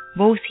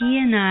 both he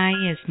and I,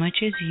 as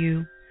much as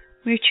you,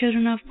 we're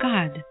children of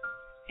God,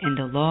 and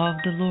the law of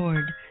the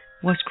Lord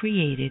was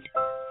created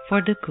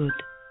for the good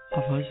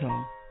of us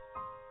all.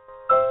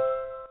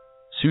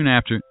 Soon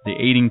after, the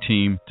aiding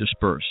team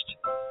dispersed.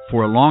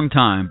 For a long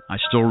time, I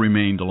still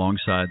remained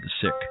alongside the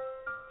sick,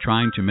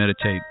 trying to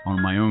meditate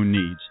on my own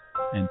needs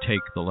and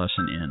take the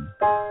lesson in.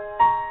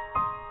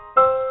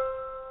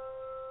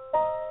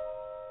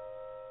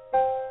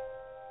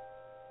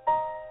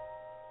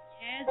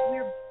 Yes,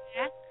 we're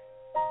back.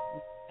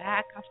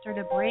 Back after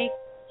the break,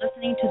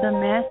 listening to the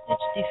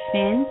message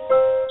defense.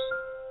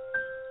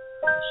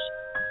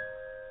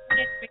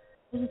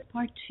 This is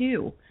part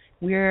 2.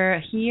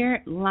 We're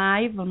here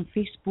live on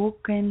Facebook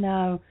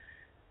and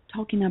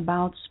talking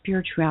about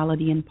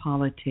spirituality and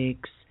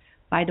politics.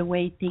 By the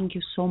way, thank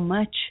you so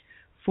much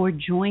for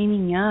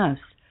joining us,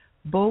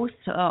 both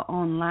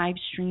on live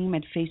stream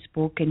at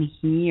Facebook and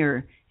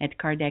here at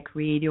Kardec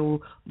Radio,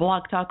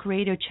 Blog Talk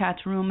Radio chat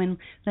room. And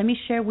let me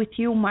share with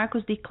you,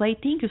 Marcos de Clay.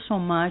 Thank you so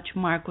much,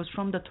 Marcos,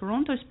 from the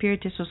Toronto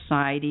Spiritist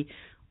Society.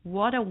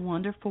 What a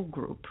wonderful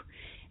group.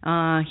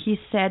 He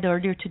said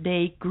earlier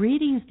today,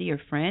 greetings, dear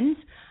friends.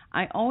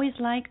 I always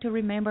like to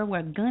remember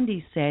what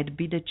Gandhi said,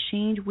 be the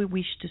change we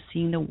wish to see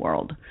in the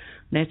world.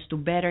 Let's do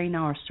better in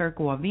our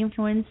circle of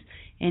influence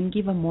and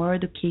give a more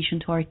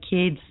education to our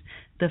kids,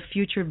 the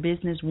future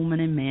businesswomen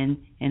and men,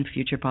 and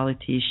future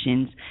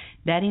politicians.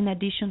 That in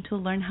addition to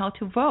learn how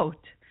to vote.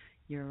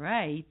 You're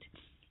right.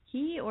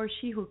 He or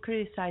she who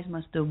criticizes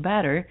must do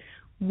better.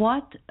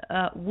 What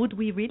would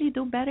we really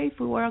do better if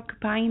we were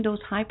occupying those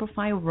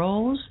high-profile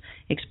roles,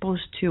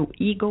 exposed to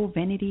ego,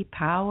 vanity,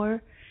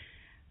 power?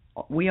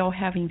 We all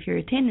have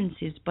inferior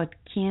tendencies, but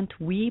can't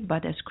we?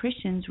 But as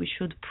Christians, we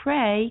should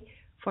pray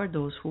for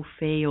those who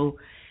fail.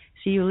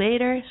 See you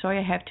later. Sorry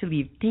I have to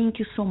leave. Thank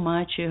you so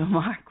much,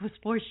 Marcos,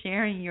 for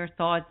sharing your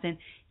thoughts. And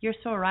you're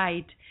so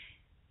right.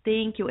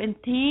 Thank you. And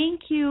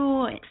thank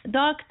you.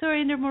 Dr.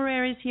 Ender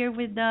Moreira is here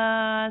with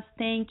us.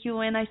 Thank you.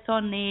 And I saw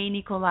Ney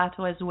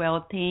Nicolato as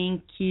well.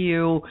 Thank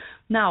you.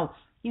 Now,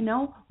 you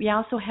know, we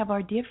also have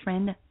our dear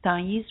friend,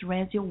 Thais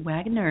Rezio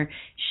Wagner.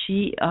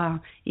 She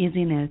is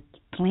in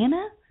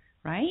Atlanta,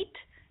 right?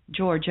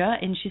 Georgia,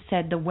 and she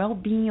said the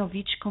well-being of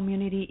each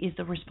community is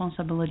the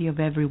responsibility of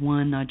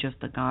everyone, not just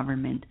the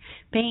government.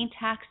 Paying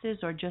taxes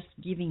or just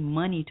giving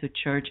money to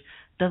church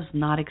does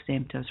not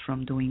exempt us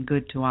from doing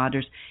good to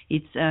others.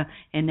 It's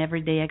an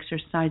everyday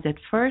exercise at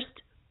first,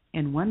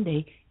 and one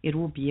day it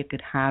will be a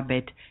good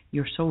habit.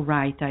 You're so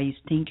right, Thais.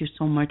 Thank you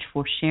so much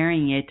for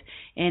sharing it.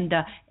 And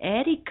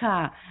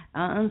Erika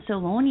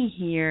Anceloni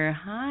here,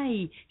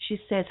 hi. She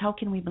says, how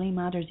can we blame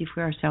others if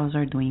we ourselves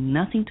are doing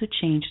nothing to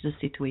change the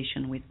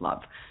situation with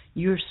love?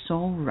 You're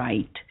so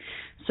right.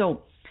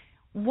 So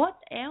what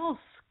else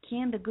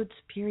can the good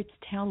spirits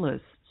tell us?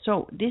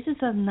 So this is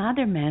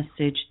another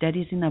message that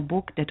is in a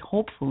book that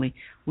hopefully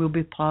will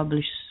be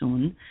published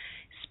soon.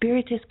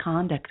 Spiritist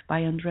Conduct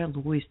by André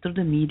Luiz through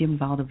the medium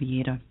Valdo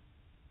Vieira.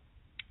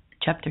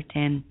 Chapter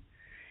 10.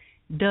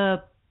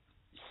 The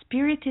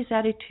Spiritist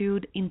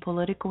Attitude in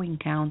Political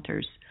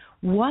Encounters.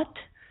 What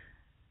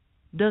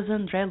does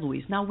André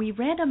Luiz? Now, we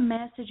read a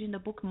message in the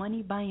book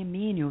Money by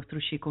Emmanuel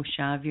through Chico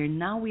Xavier.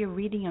 Now we are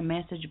reading a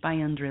message by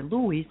André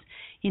Luiz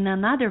in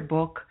another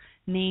book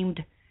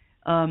named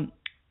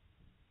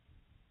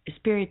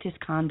Spiritist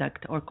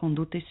Conduct or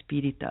Conduta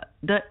Espírita.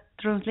 The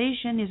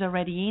translation is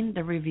already in.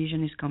 The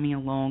revision is coming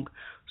along.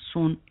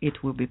 Soon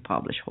it will be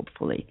published,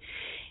 hopefully.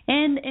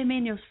 And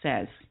Emmanuel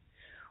says,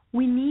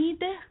 we need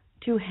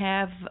to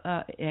have,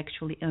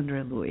 actually,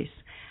 André Luiz,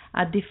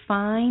 a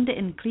defined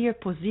and clear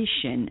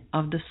position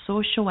of the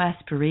social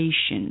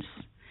aspirations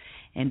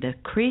and the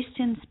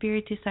Christian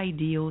Spiritist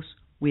ideals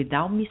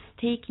without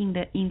mistaking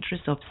the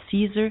interests of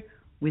Caesar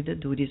with the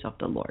duties of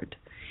the Lord.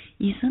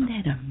 Isn't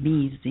that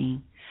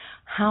amazing?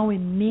 How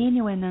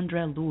Emmanuel and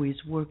André Luiz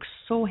work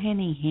so hand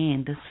in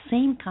hand, the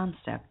same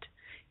concept,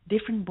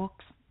 different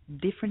books,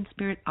 different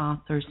spirit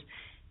authors,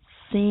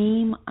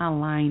 same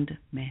aligned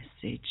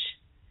message,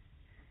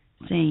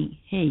 saying,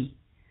 hey,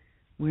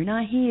 we're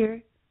not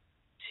here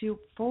to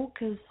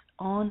focus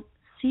on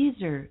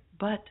Caesar,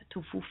 but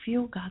to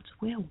fulfill God's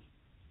will.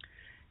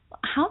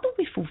 How do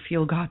we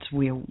fulfill God's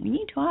will? We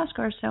need to ask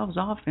ourselves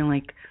often,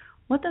 like,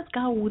 what does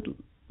God would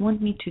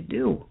want me to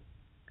do?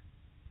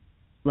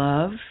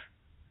 Love,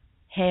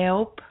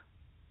 help,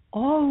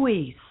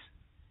 always.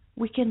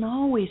 We can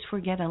always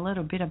forget a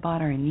little bit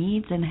about our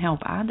needs and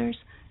help others,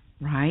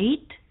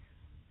 right?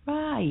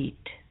 Right.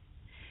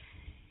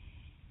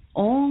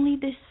 Only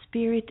the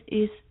Spirit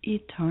is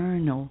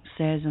eternal,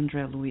 says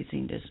André Luiz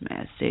in this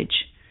message.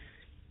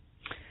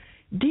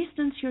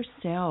 Distance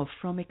yourself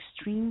from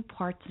extreme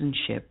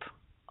partisanship.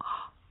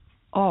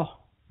 Oh,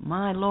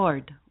 my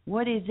Lord,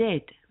 what is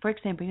it? For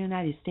example, in the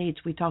United States,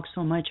 we talk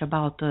so much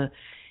about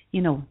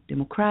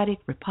Democratic,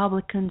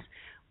 Republicans.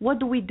 What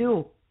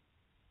do?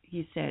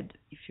 He said,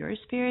 if you're a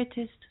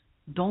Spiritist,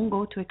 don't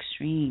go to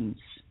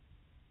extremes.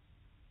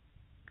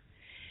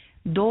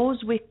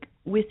 Those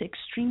with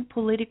extreme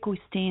political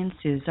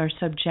stances are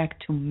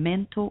subject to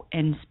mental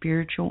and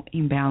spiritual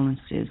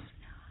imbalances.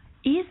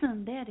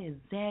 Isn't that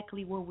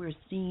exactly what we're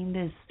seeing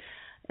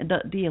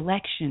the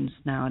elections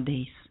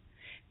nowadays?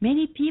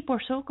 Many people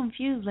are so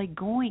confused, like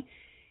going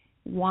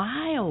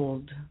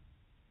wild.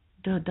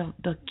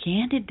 The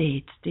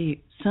candidates,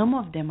 some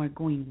of them are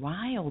going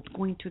wild,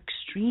 going to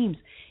extremes.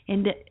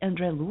 And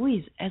André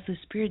Luiz, as a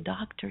spirit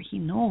doctor, he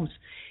knows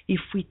if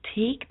we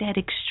take that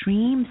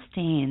extreme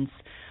stance,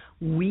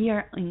 we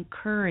are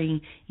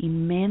incurring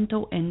in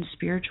mental and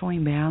spiritual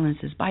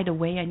imbalances. By the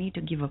way, I need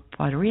to give a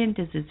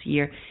parenthesis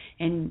here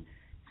and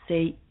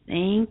say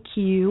thank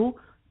you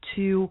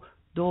to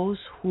those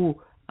who,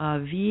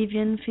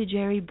 Vivian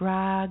Figueiredo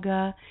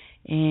Braga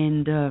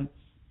and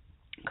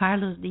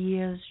Carlos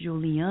Diaz,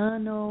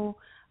 Juliano,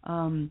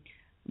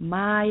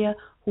 Maya,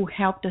 who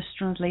helped us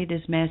translate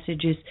these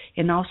messages,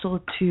 and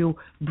also to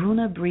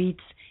Bruna Brits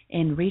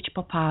and Rich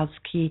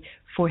Popowski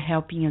for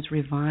helping us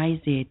revise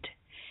it.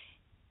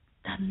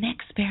 The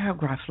next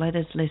paragraph, let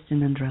us listen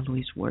to André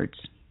Luiz's words.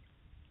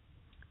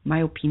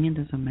 My opinion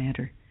doesn't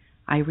matter.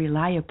 I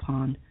rely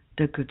upon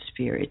the good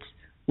spirits.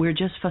 We're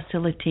just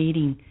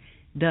facilitating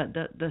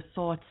the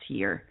thoughts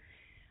here.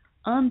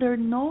 Under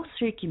no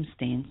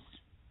circumstance,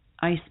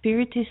 a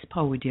spiritist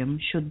podium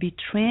should be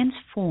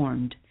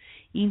transformed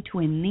into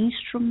an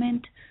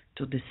instrument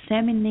to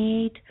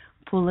disseminate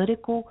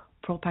political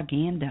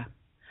propaganda,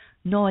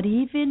 not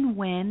even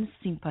when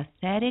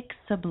sympathetic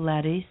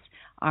subtleties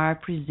are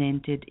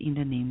presented in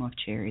the name of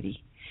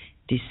charity.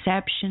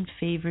 Deception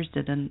favors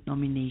the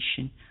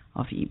denomination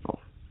of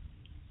evil.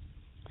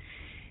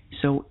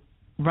 So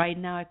right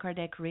now at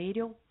Kardec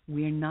Radio,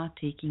 we're not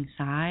taking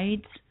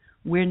sides.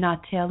 We're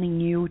not telling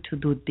you to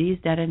do this,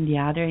 that, and the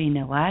other in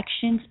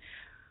elections.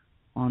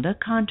 On the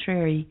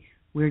contrary,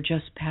 we're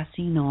just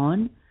passing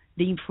on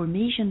the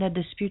information that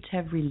the spirits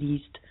have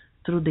released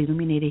through the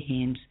illuminated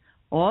hands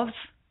of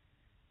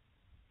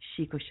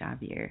Chico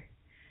Xavier.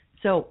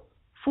 So,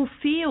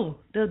 fulfill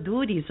the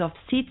duties of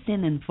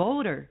citizen and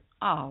voter.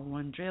 Oh,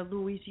 André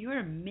Luiz, you're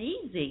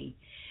amazing.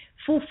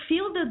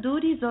 Fulfill the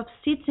duties of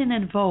citizen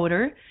and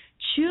voter,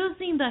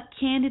 choosing the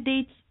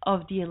candidates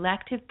of the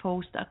elective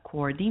post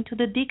according to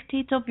the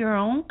dictates of your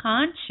own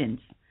conscience.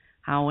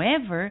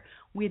 However,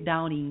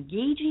 without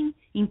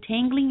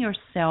entangling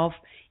yourself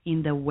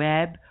in the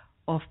web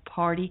of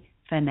party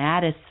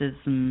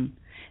fanaticism.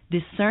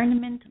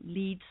 Discernment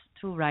leads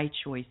to right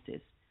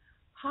choices.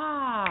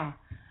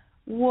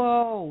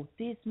 Whoa,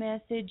 this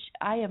message,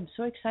 I am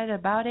so excited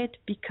about it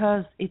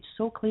because it's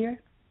so clear.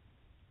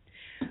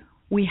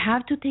 We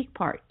have to take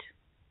part.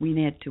 We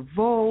need to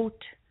vote.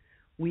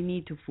 We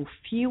need to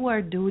fulfill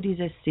our duties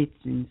as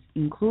citizens,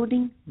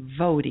 including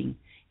voting.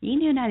 In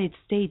the United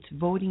States,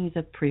 voting is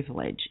a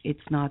privilege. It's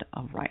not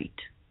a right.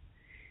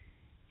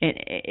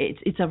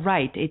 It's a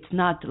right. It's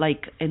not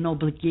like an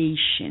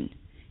obligation,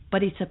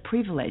 but it's a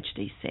privilege,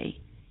 they say.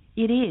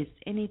 It is,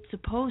 and it's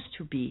supposed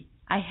to be.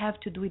 I have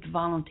to do it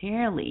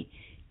voluntarily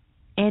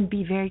and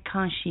be very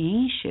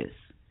conscientious.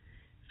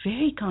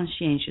 Very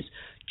conscientious.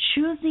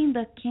 Choosing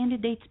the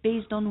candidates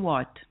based on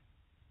what?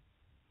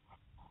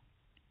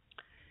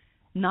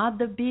 Not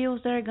the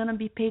bills that are going to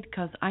be paid,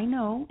 because I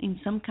know in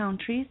some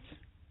countries,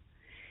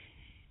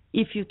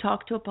 if you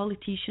talk to a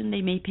politician,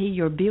 they may pay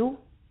your bill,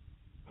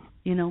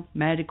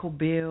 medical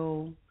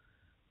bill,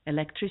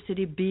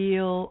 electricity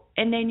bill,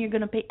 and then you're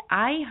going to pay.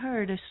 I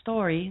heard a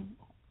story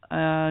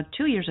 2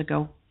 years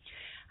ago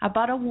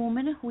about a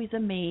woman who is a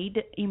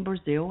maid in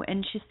Brazil,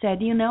 and she said,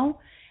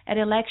 at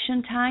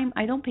election time,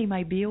 I don't pay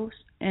my bills.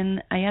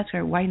 And I asked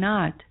her, why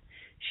not?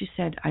 She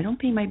said, I don't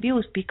pay my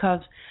bills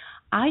because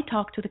I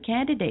talk to the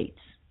candidates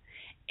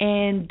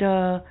and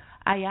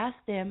I ask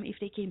them if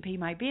they can pay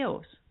my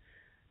bills.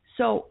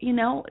 So,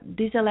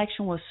 this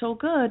election was so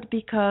good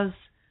because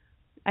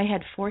I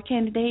had 4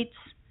 candidates.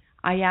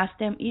 I asked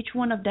them, each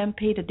one of them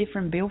paid a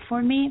different bill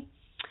for me.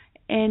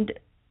 And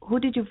who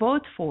did you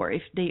vote for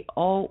if they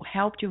all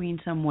helped you in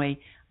some way?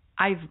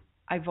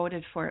 I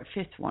voted for a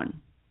 5th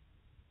one.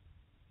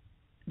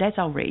 That's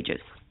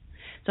outrageous.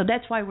 So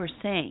that's why we're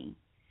saying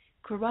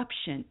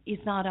corruption is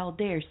not out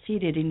there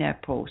seated in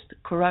that post.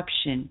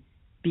 Corruption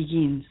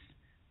begins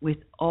with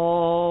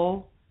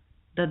all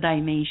the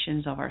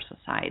dimensions of our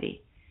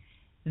society.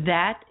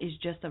 That is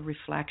just a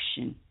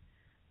reflection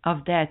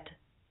of that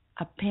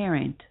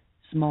apparent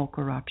small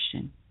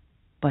corruption,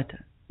 but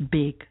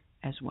big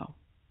as well.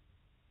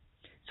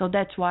 So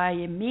that's why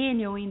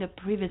Emmanuel in the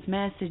previous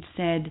message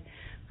said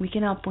we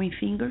cannot point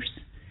fingers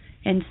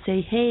and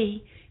say,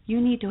 hey,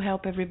 you need to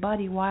help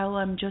everybody while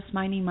I'm just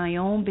minding my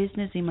own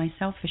business in my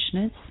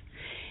selfishness.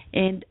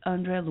 And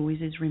André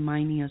Luiz is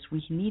reminding us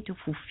we need to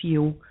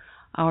fulfill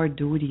our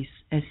duties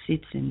as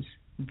citizens,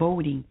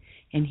 voting,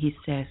 and he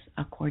says,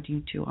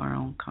 according to our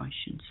own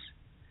conscience.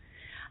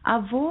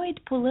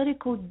 Avoid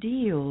political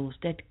deals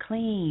that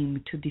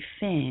claim to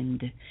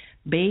defend,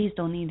 based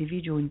on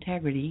individual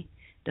integrity,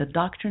 the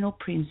doctrinal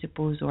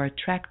principles or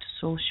attract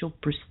social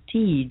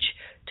prestige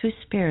to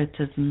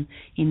spiritism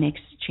in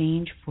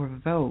exchange for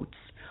votes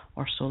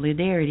or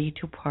solidarity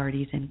to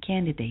parties and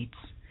candidates.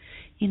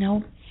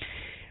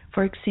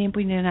 For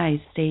example, in the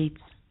United States,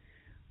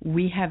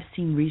 we have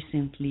seen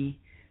recently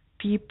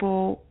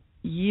people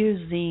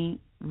using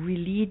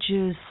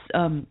religious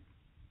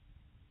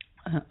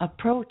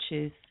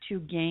approaches to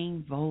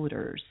gain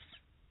voters.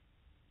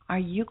 Are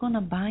you going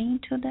to buy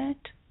into that?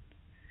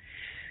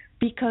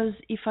 Because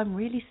if I'm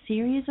really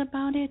serious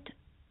about it,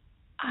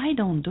 I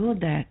don't do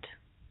that.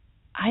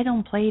 I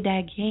don't play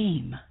that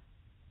game.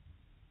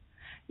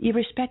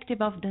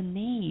 Irrespective of the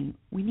name,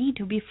 we need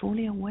to be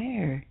fully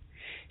aware.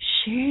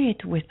 Share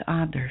it with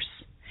others.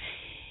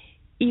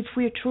 If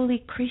we're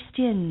truly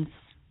Christians,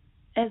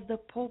 as the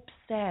Pope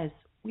says,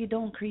 we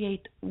don't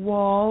create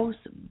walls,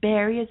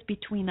 barriers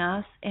between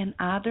us and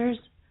others.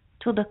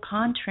 To the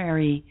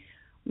contrary,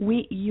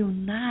 we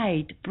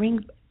unite,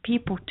 bring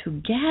people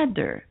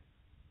together.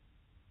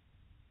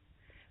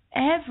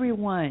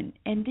 Everyone,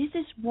 and this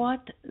is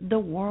what the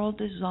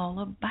world is all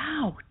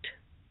about.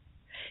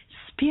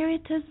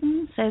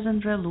 Spiritism, says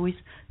André Luiz,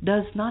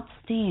 does not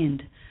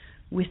stand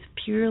with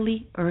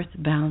purely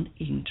earthbound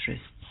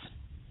interests.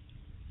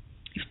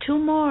 If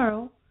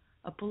tomorrow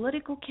a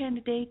political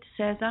candidate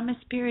says, I'm a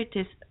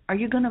spiritist, are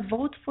you going to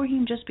vote for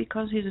him just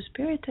because he's a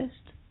spiritist?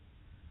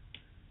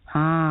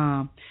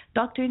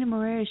 Dr. Ina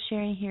Moreira is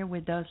sharing here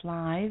with us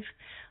live.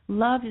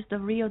 Love is the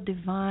real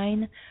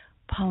divine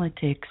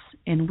politics,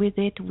 and with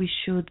it we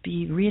should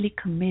be really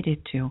committed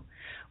to.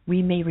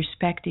 We may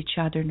respect each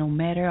other no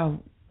matter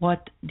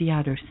what the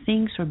other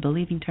thinks or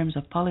believes in terms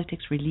of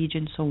politics,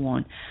 religion, so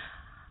on.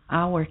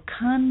 Our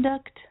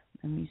conduct,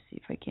 let me see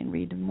if I can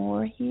read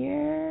more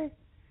here.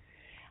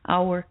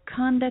 Our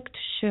conduct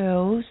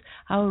shows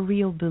our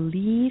real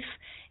belief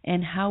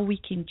and how we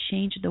can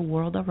change the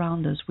world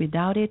around us.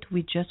 Without it,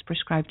 we just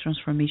prescribe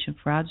transformation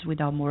for others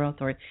without moral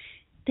authority.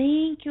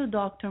 Thank you,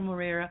 Dr.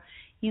 Moreira.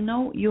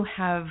 You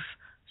have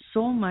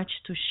so much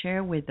to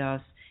share with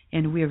us,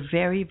 and we're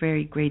very,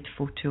 very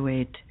grateful to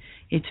it.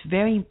 It's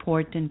very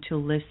important to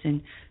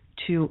listen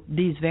to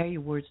these very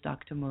words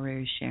Dr.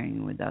 Moreira is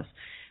sharing with us.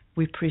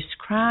 We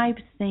prescribe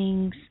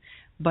things,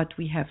 but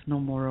we have no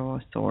moral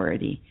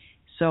authority.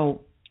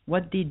 So,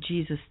 what did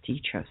Jesus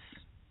teach us?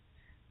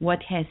 What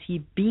has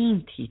he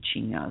been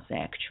teaching us,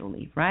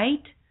 actually,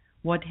 right?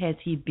 What has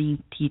he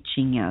been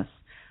teaching us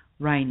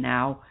right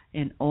now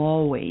and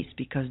always?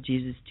 Because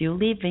Jesus is still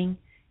living.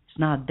 He's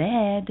not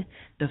dead.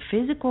 The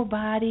physical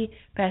body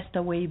passed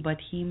away, but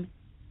him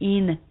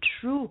in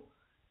true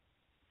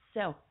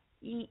self,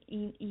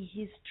 in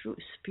his true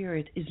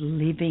spirit is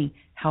living,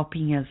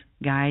 helping us,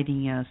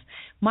 guiding us.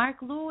 Mark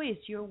Lewis,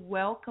 you're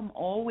welcome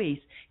always.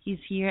 He's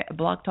here at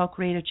Blog Talk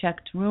Radio chat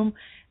room.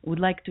 Would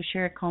like to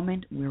share a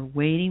comment. We're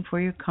waiting for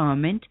your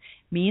comment.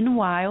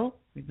 Meanwhile,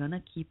 we're going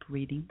to keep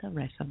reading the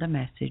rest of the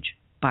message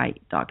by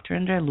Dr.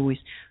 André Luiz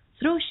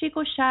through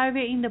Chico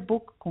Xavier in the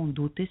book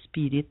Conduta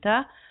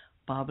Espírita,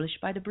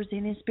 published by the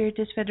Brazilian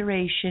Spiritist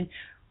Federation,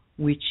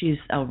 which is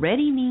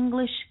already in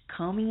English,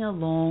 coming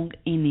along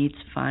in its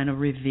final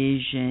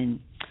revision.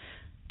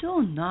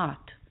 Do not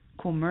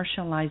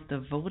commercialize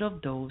the vote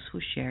of those who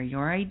share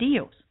your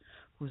ideals,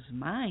 whose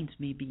minds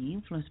may be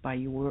influenced by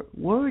your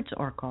words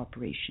or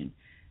cooperation.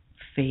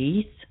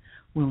 Faith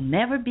will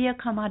never be a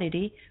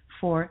commodity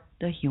for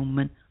the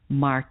human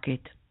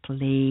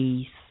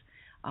marketplace.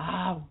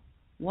 Oh,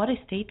 what a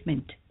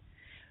statement.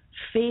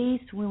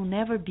 Faith will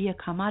never be a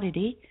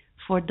commodity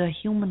for the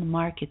human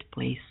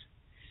marketplace.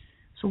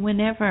 So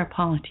whenever a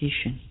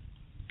politician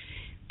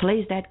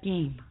plays that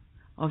game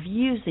of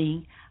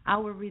using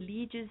our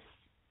religious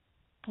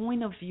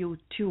point of view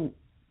to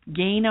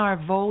gain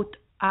our vote,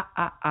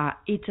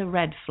 it's a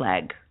red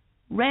flag.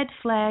 red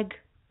flag.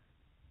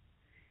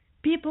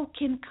 People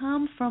can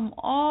come from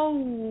all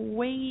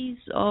ways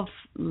of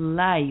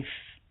life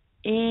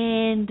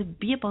and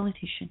be a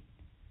politician.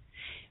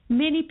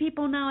 Many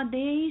people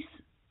nowadays,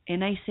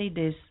 and I say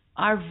this,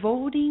 are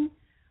voting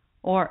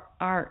or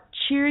are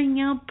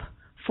cheering up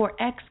for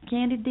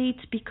ex-candidates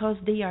because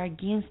they are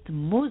against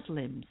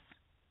Muslims.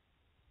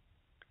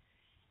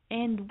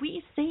 And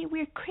we say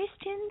we're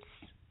Christians.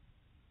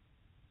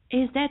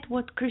 Is that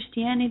what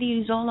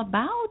Christianity is all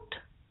about?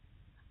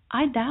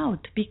 I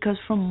doubt, because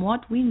from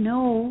what we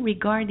know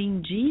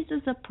regarding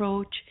Jesus'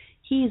 approach,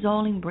 he is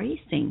all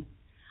embracing.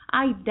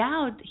 I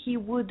doubt he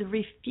would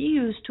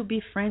refuse to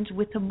be friends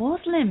with a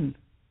Muslim.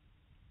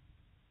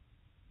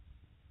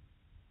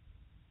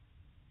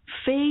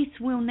 Faith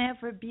will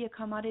never be a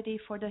commodity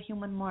for the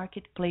human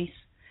marketplace.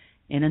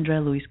 And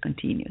André Luiz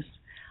continues,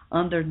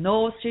 under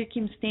no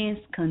circumstance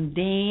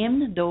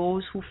condemn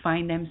those who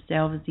find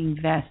themselves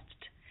invested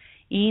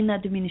in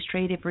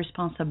administrative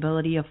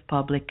responsibility of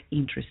public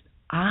interest.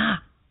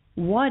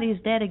 What is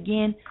that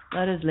again?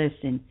 Let us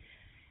listen.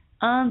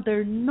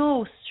 Under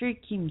no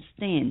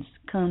circumstance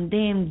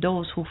condemn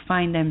those who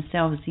find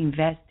themselves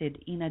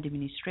invested in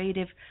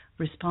administrative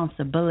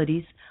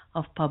responsibilities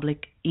of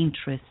public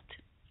interest.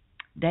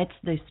 That's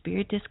the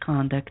Spiritist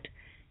conduct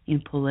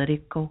in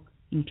political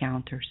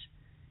encounters.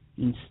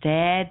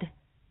 Instead,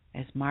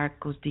 as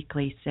Marcos de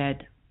Clay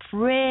said,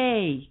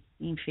 pray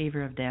in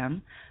favor of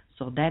them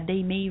so that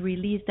they may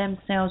release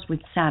themselves with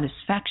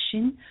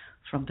satisfaction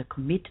from the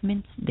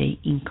commitments they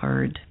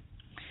incurred.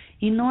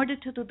 In order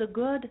to do the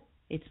good,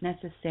 it's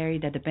necessary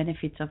that the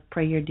benefits of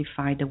prayer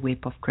defy the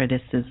whip of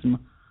criticism.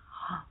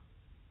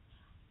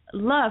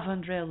 Love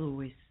André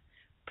Luiz.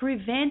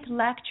 Prevent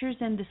lectures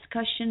and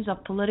discussions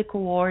of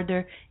political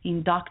order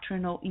in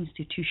doctrinal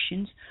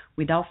institutions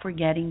without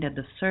forgetting that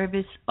the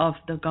service of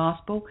the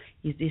gospel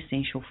is the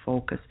essential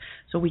focus.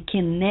 So we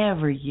can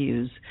never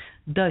use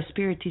the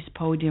Spiritist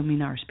podium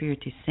in our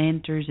Spiritist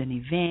centers and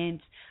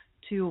events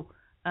to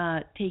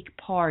take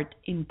part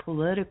in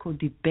political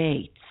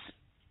debates.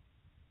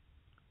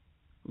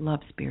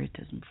 Love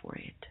Spiritism for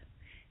it.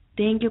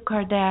 Thank you,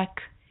 Kardec.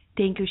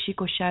 Thank you,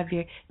 Chico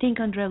Xavier. Thank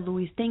you, André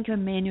Luiz. Thank you,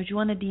 Emmanuel,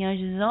 Joana de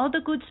Angelis, and all the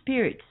good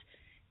spirits,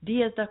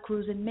 Dias da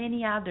Cruz, and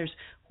many others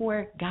who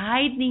are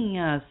guiding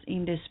us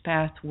in this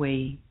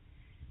pathway.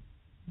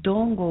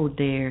 Don't go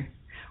there.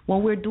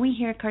 What we're doing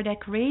here at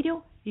Kardec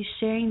Radio is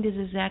sharing this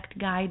exact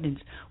guidance.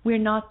 We're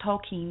not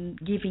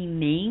giving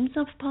names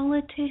of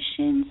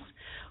politicians,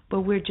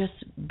 but we're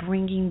just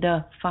bringing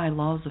the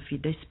philosophy,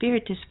 the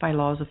Spiritist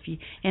philosophy,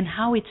 and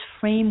how its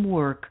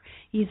framework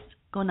is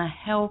going to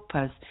help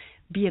us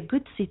be a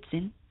good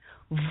citizen,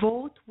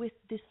 vote with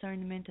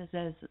discernment, as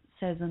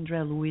says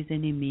André Luiz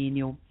and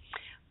Emmanuel,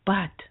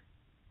 but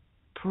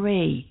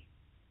pray.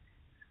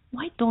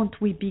 Why don't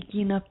we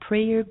begin a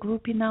prayer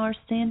group in our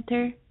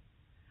center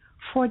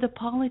for the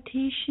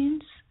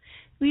politicians?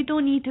 We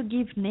don't need to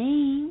give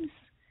names,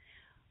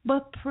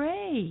 but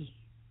pray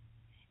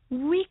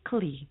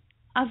weekly.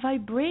 A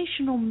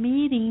vibrational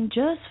meeting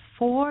just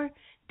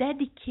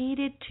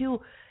dedicated to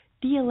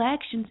the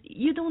elections.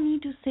 You don't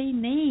need to say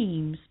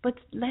names, but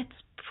let's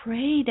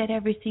pray that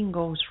everything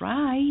goes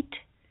right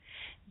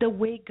the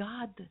way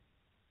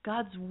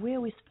God's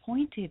will is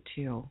pointed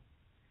to.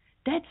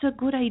 That's a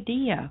good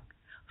idea.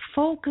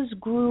 Focus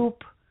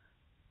group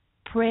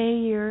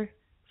prayer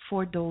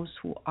for those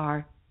who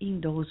are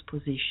in those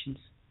positions.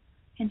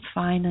 And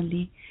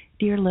finally,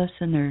 dear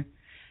listener,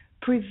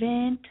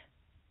 prevent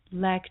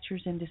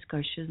lectures and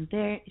discussions.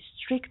 There,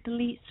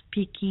 strictly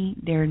speaking,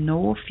 there are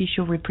no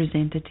official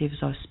representatives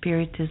of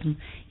Spiritism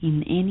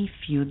in any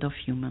field of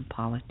human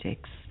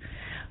politics.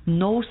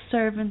 No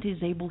servant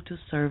is able to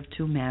serve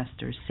two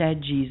masters,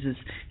 said Jesus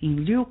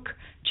in Luke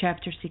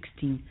chapter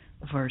 16,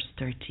 verse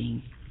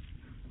 13.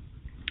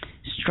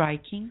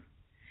 Striking.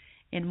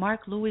 And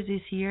Mark Lewis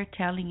is here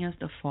telling us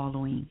the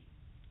following.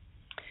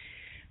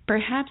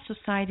 Perhaps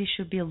society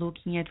should be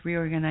looking at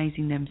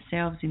reorganizing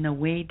themselves in a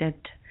way that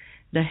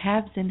the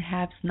haves and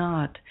haves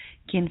not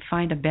can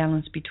find a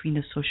balance between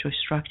the social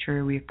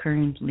structure we are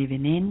currently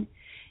living in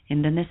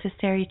and the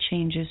necessary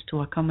changes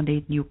to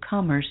accommodate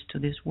newcomers to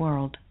this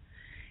world.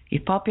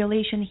 If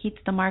population hits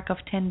the mark of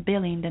 10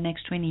 billion in the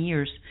next 20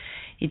 years,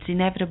 it's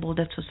inevitable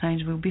that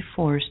societies will be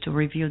forced to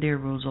review their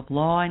rules of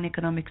law and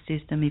economic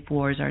system if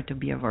wars are to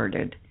be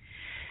averted.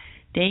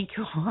 Thank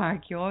you,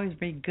 Mark. You always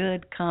bring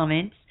good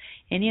comments.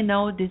 And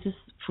this is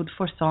food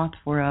for thought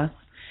for us.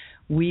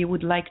 We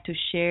would like to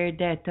share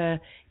that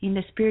in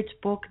the Spirits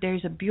book,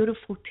 there's a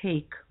beautiful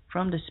take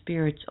from the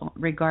Spirits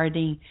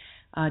regarding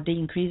the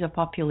increase of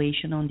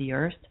population on the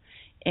earth.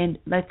 And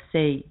let's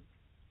say,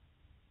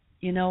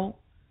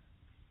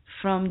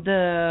 from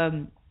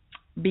the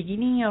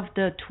beginning of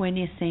the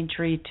 20th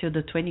century to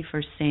the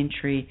 21st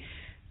century,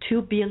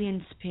 2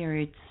 billion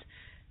spirits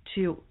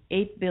to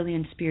 8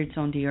 billion spirits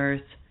on the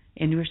earth,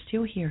 and we're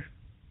still here.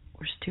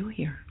 We're still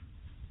here.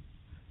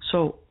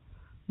 So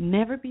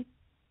never be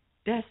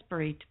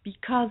desperate,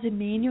 because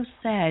Emmanuel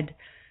said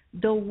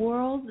the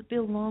world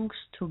belongs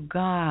to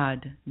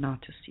God,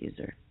 not to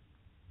Caesar.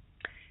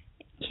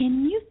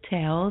 Can you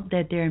tell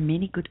that there are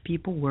many good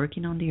people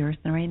working on the earth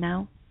right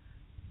now?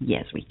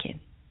 Yes, we can.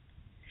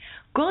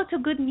 Go to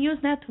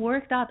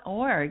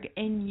goodnewsnetwork.org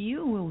and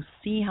you will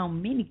see how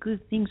many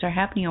good things are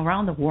happening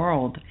around the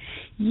world.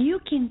 You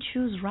can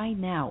choose right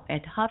now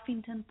at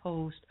Huffington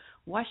Post,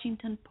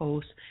 Washington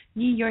Post,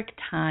 New York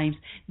Times,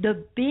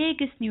 the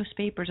biggest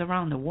newspapers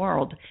around the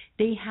world.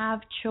 They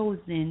have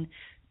chosen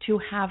to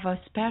have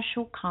a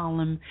special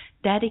column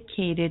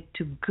dedicated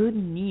to good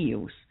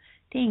news.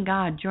 Thank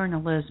God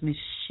journalism is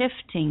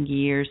shifting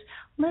gears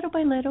little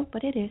by little,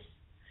 but it is.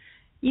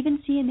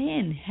 Even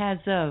CNN has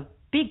a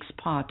big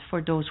spot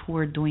for those who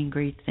are doing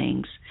great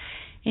things.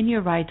 And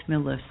you're right,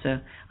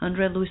 Melissa.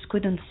 Andre Luis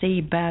couldn't say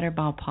it better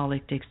about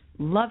politics.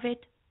 Love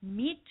it.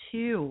 Me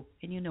too.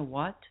 And you know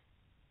what?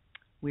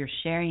 We're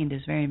sharing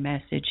this very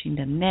message in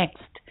the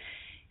next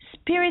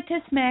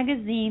Spiritist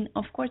Magazine.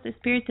 Of course, the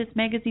Spiritist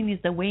Magazine is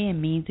the way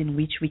and means in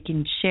which we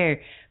can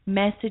share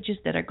messages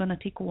that are going to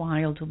take a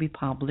while to be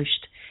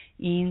published.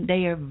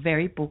 They are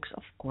very books,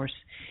 of course.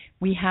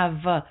 We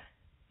have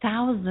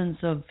thousands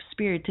of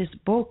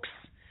Spiritist books,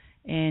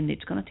 and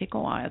it's going to take a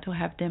while to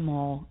have them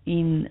all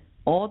in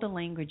all the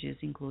languages,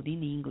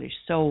 including English.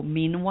 So,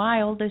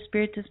 meanwhile, the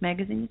Spiritist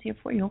Magazine is here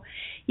for you.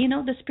 You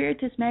know, the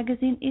Spiritist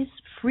Magazine is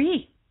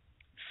free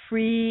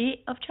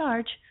of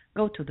charge.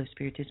 Go to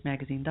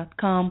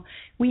thespiritistmagazine.com.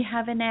 We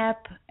have an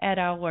app at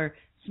our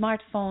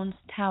smartphones,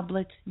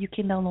 tablets. You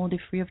can download it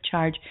free of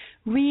charge.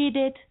 Read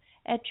it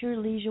at your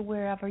leisure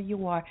wherever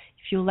you are.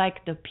 If you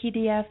like the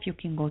PDF, you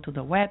can go to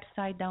the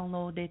website,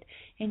 download it.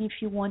 And if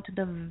you want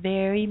the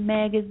very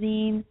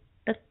magazine,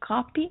 the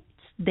copy,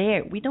 it's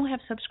there. We don't have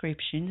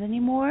subscriptions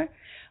anymore,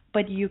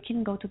 but you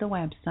can go to the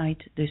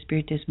website,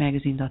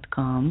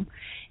 thespiritistmagazine.com,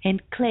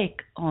 and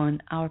click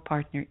on our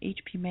partner,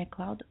 HP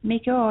MedCloud.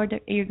 Make your order,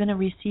 and you're going to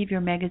receive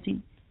your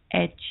magazine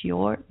at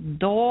your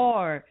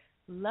door.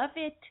 Love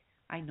it.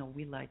 I know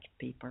we like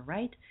paper,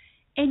 right?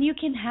 And you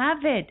can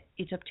have it.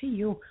 It's up to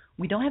you.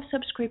 We don't have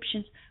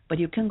subscriptions, but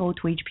you can go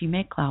to HP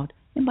MedCloud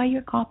and buy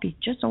your copy.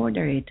 Just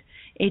order it.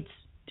 It's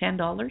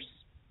 $10.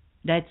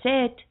 That's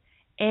it.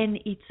 And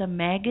it's a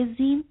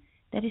magazine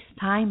that is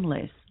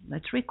timeless.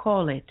 Let's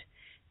recall it.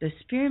 The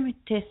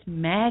Spiritist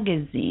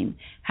Magazine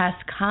has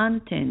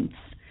contents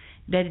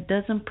that it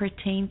doesn't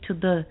pertain to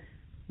the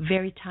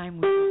very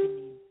time we're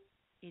living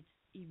in. It's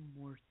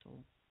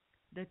immortal.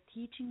 The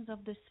teachings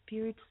of the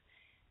spirits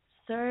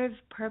serve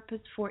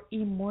purpose for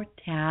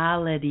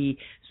immortality,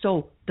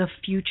 so the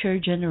future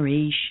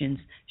generations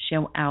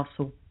shall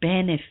also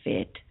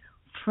benefit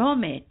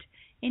from it.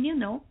 And you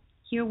know,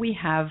 here we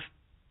have,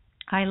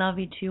 I love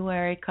it too,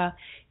 Erica,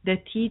 the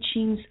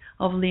teachings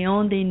of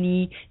Leon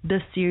Denis,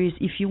 the series.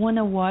 If you want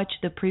to watch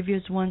the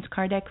previous ones,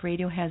 Kardec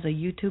Radio has a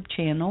YouTube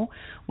channel.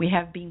 We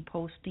have been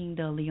posting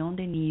the Leon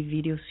Denis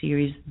video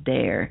series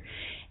there.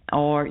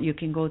 Or you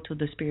can go to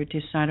the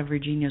Spiritist Side of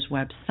Virginia's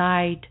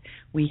website.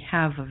 We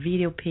have a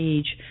video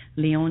page.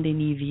 Leon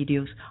Denis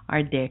videos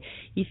are there.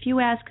 If you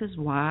ask us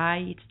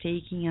why it's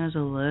taking us a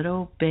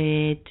little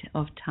bit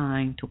of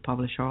time to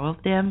publish all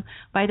of them.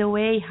 By the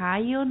way,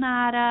 hi,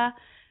 Yonara.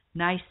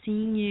 Nice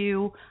seeing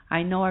you.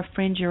 I know our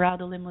friend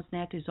Geraldo Lemos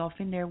Neto is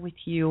often there with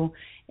you,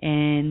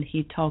 and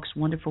he talks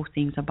wonderful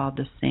things about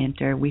the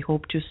center. We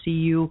hope to see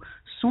you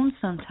soon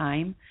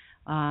sometime,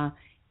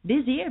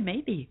 this year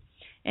maybe.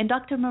 And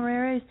Dr.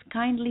 Moreira is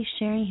kindly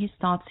sharing his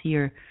thoughts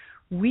here.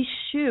 We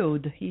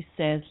should, he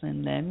says,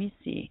 and let me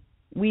see,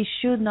 we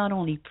should not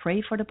only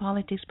pray for the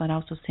politics, but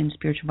also send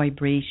spiritual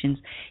vibrations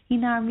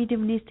in our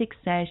mediumistic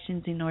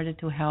sessions in order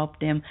to help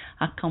them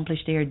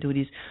accomplish their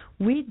duties.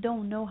 We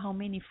don't know how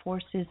many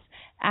forces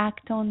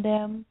act on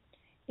them.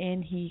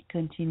 And he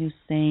continues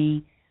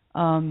saying,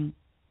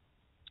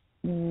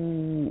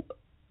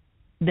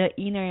 the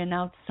inner and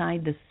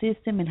outside the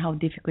system, and how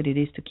difficult it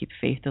is to keep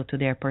faithful to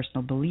their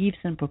personal beliefs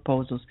and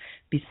proposals.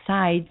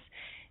 Besides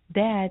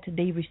that,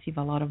 they receive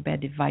a lot of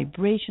bad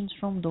vibrations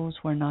from those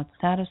who are not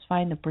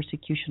satisfied in the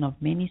persecution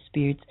of many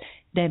spirits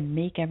that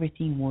make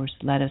everything worse.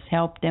 Let us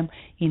help them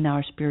in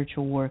our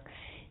spiritual work.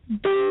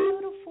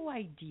 Beautiful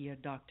idea,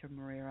 Dr.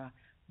 Moreira.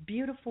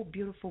 Beautiful,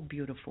 beautiful,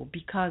 beautiful.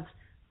 Because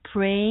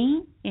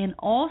praying and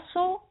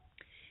also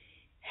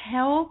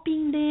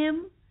helping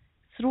them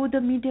through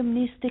the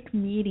mediumistic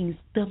meetings.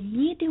 The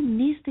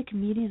mediumistic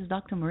meetings,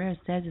 Dr. Moreira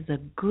says, is a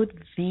good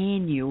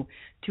venue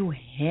to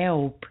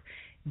help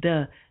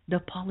the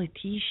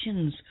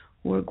politicians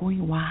who are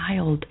going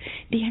wild.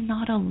 They are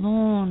not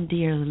alone,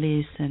 dear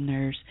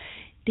listeners.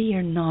 They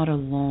are not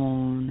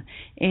alone.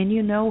 And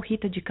you know,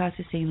 Rita de Cássia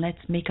is saying,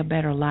 let's make a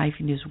better life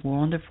in this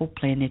wonderful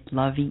planet,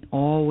 loving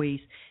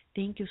always.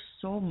 Thank you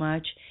so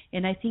much.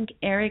 And I think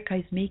Erica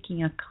is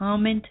making a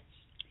comment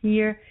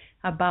here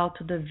about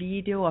the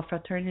video of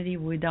Fraternity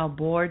Without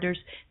Borders.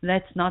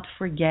 Let's not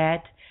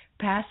forget,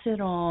 pass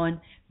it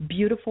on.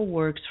 Beautiful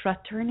works.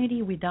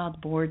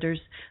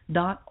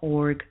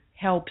 FraternityWithoutBorders.org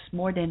helps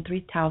more than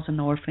 3,000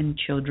 orphan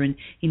children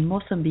in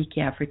Mozambique,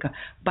 Africa.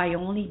 By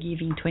only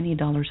giving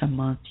 $20 a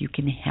month, you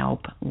can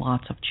help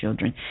lots of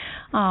children.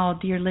 Oh,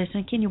 dear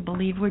listener, can you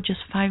believe we're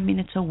just 5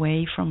 minutes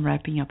away from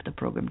wrapping up the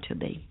program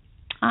today?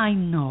 I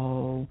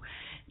know.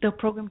 The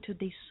program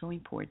today is so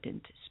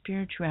important.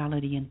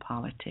 Spirituality and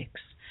politics.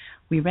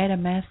 We read a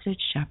message,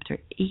 chapter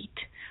 8,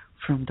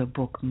 from the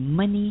book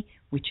Money,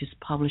 which is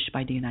published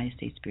by the United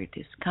States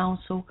Spiritist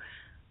Council.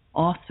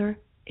 Author,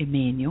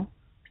 Emmanuel,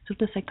 through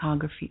the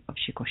psychography of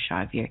Chico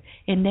Xavier.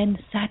 And then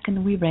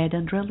second, we read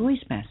André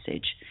Luiz's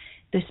message,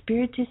 the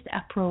Spiritist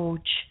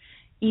approach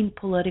in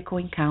political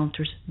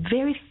encounters,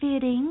 very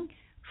fitting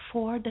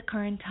for the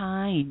current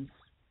times.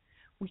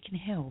 We can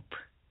help.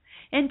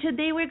 And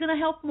today we're going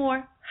to help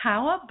more.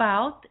 How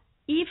about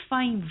if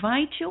I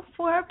invite you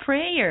for a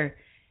prayer?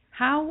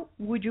 How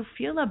would you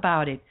feel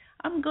about it?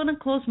 I'm going to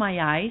close my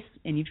eyes,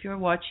 and if you're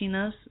watching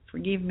us,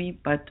 forgive me,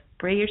 but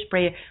prayer's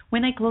prayer.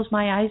 When I close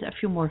my eyes, I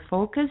feel more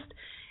focused.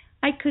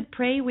 I could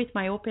pray with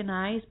my open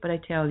eyes, but I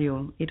tell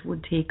you, it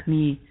would take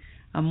me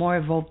a more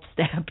evolved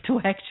step to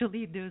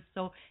actually do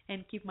so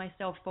and keep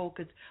myself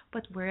focused.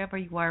 But wherever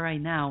you are right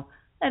now,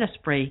 let us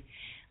pray.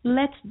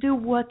 Let's do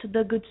what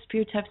the good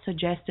spirits have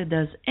suggested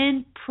us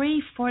and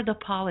pray for the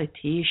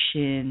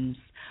politicians,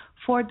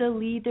 for the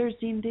leaders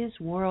in this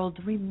world,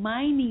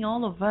 reminding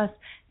all of us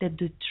that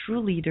the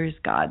true leader is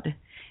God,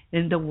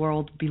 and the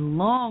world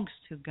belongs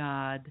to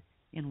God,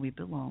 and we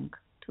belong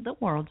to the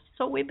world,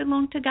 so we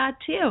belong to God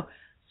too.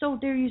 So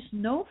there is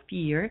no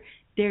fear,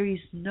 there is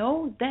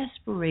no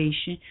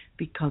desperation,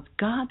 because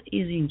God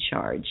is in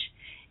charge,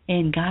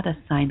 and God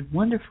assigned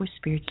wonderful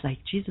spirits like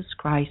Jesus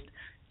Christ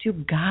to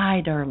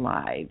guide our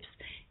lives.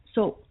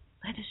 So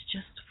let us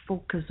just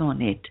focus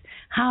on it.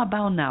 How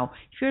about now?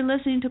 If you're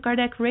listening to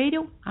Kardec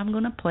Radio, I'm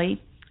going to play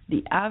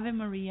the Ave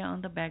Maria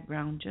on the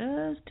background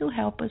just to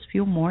help us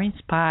feel more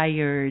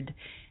inspired.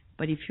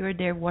 But if you're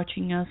there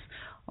watching us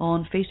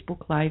on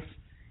Facebook Live,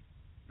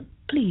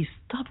 please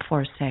stop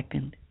for a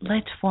second.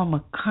 Let's form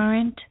a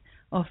current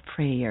of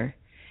prayer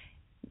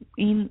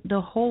in the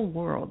whole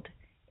world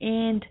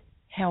and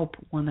help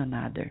one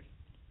another.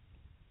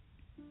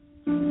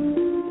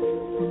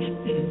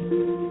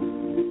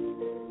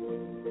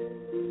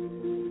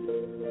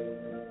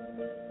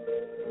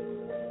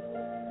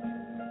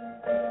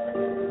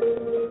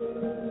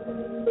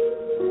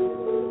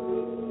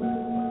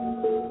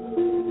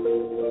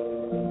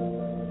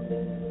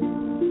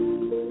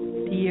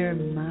 Dear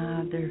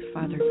Mother,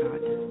 Father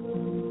God,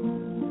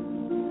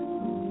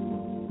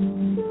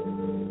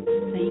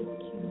 thank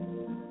you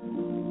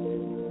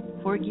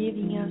for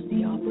giving us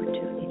the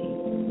opportunity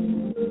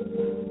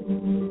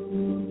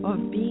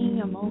of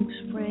being amongst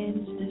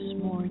friends this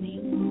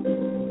morning,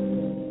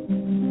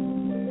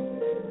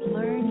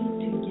 learning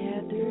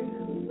together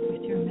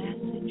with your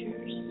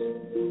messengers,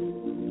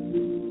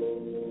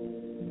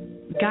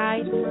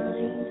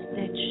 guidelines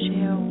that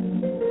shall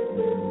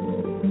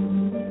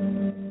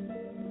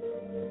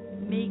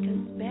make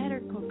us better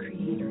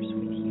co-creators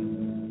with you.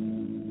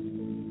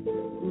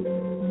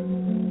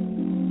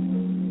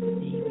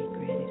 May we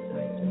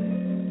criticize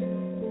less,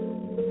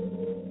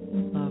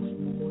 love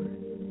more.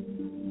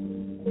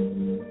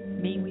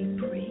 May we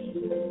pray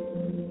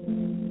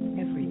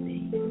every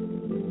day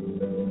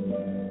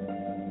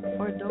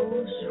for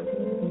those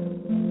who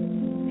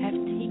have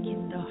taken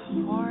the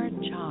hard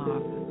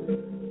job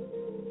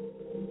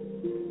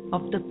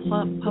of the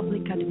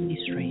public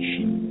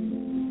administration.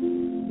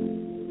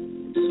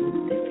 So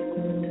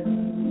difficult,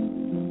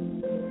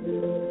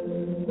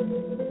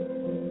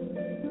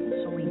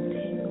 so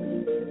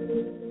entangled.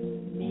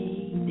 May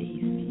they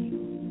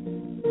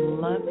feel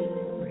loving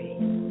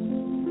embrace,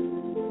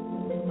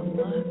 a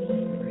loving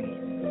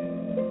embrace,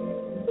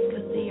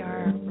 because they are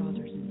our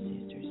brothers and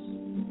sisters.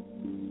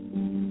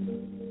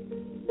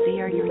 They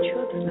are your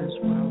children as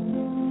well.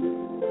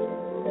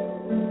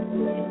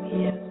 And we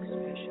ask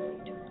especially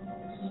to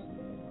those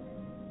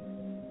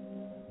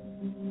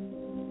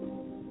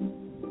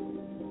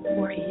who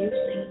are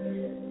using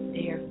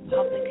their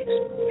public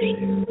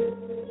exposure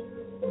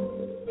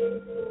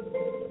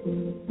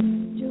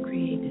to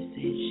create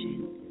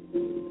dissension.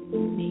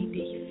 May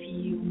they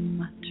feel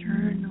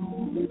maternal,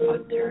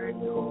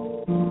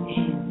 paternal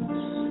hands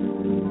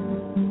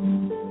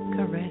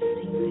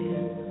caressing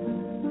them,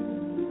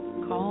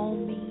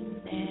 calming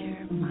their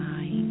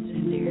minds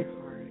and their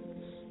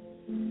hearts,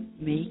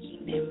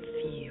 making them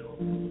feel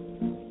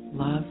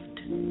loved,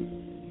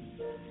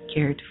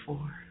 cared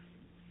for.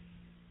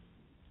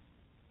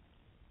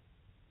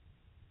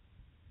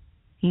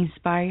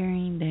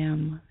 Inspiring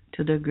them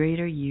to the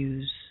greater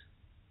use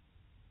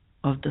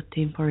of the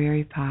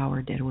temporary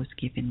power that was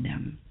given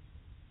them.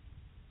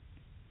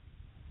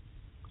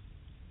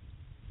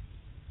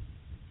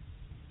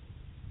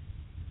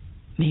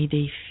 May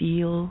they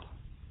feel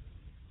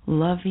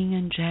loving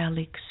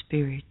angelic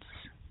spirits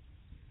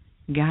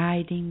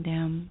guiding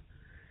them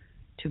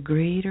to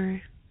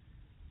greater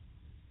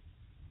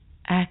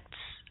acts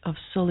of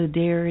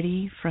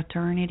solidarity,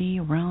 fraternity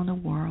around the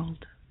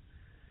world,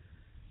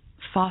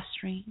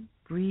 fostering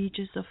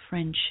bridges of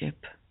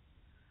friendship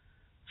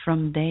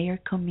from their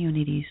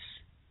communities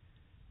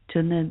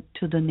to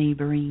the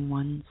neighboring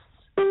ones.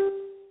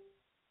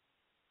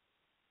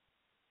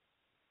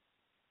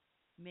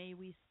 May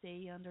we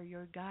stay under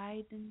your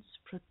guidance,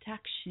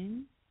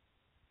 protection,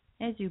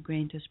 as you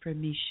grant us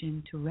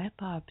permission to wrap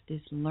up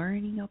this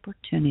learning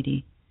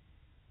opportunity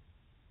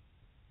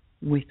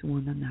with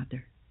one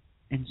another.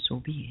 And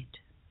so be it.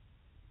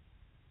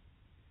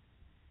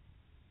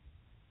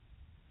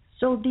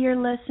 So, dear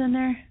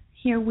listener,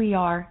 here we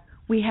are.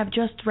 We have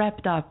just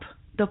wrapped up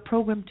the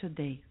program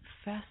today.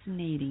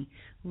 Fascinating.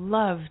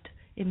 Loved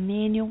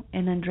Emmanuel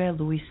and Andrea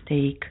Louis'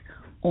 take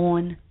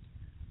on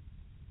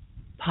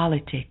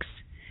politics.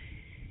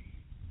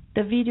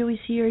 The video is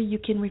here. You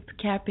can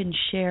recap and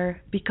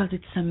share because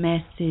it's a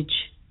message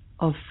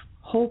of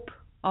hope,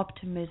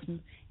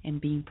 optimism,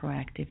 and being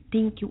proactive.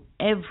 Thank you,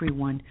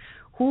 everyone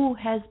who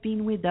has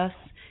been with us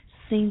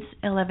since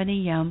 11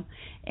 a.m.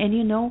 And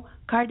you know,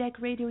 Kardec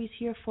Radio is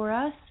here for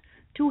us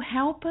to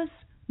help us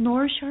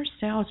nourish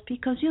ourselves,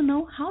 because you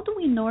know, how do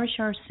we nourish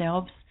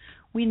ourselves?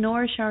 We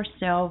nourish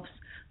ourselves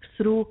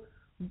through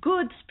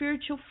good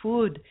spiritual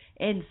food,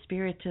 and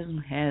Spiritism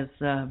has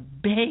a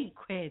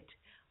banquet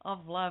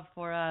of love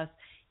for us.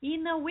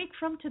 In a week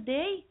from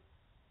today,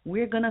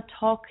 we're going to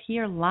talk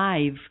here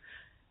live.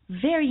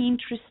 Very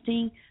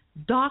interesting.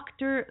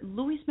 Dr.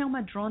 Luis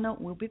Melmadrona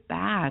will be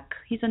back.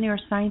 He's a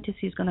neuroscientist.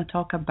 He's going to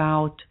talk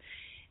about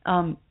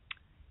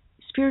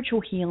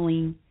spiritual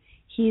healing,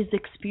 his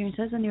experience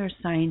as a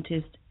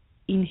neuroscientist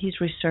in his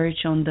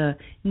research on the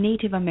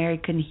Native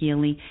American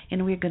healing,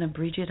 and we're going to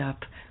bridge it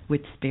up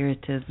with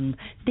Spiritism.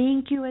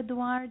 Thank you,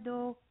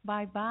 Eduardo.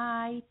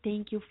 Bye-bye.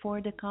 Thank you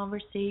for the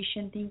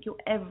conversation. Thank you,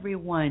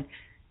 everyone.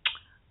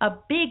 A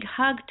big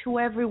hug to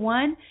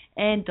everyone.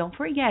 And don't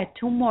forget,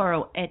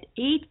 tomorrow at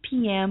 8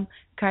 p.m.,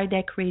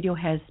 Kardec Radio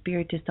has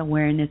Spiritist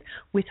Awareness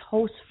with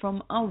hosts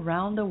from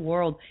around the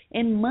world.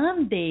 And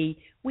Monday,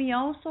 we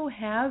also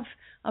have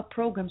a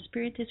program,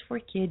 Spiritist for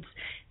Kids.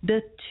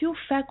 The two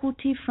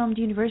faculty from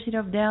the University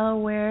of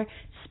Delaware,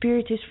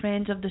 Spiritist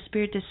Friends of the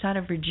Spiritist side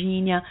of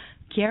Virginia,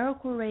 Carol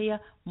Correa,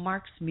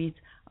 Mark Smith,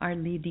 are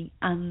leading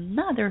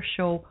another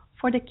show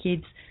for the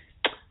kids.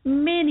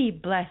 Many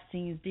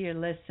blessings, dear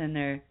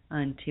listener.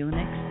 Until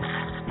next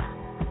time.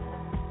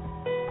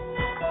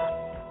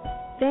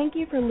 Thank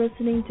you for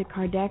listening to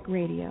Kardec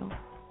Radio,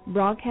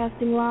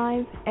 broadcasting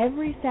live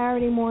every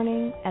Saturday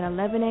morning at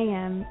 11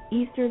 a.m.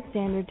 Eastern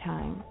Standard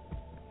Time.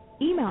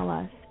 Email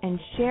us and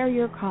share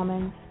your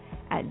comments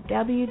at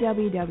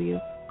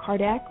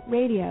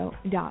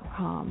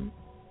www.kardecradio.com.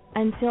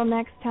 Until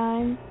next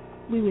time,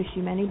 we wish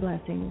you many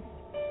blessings.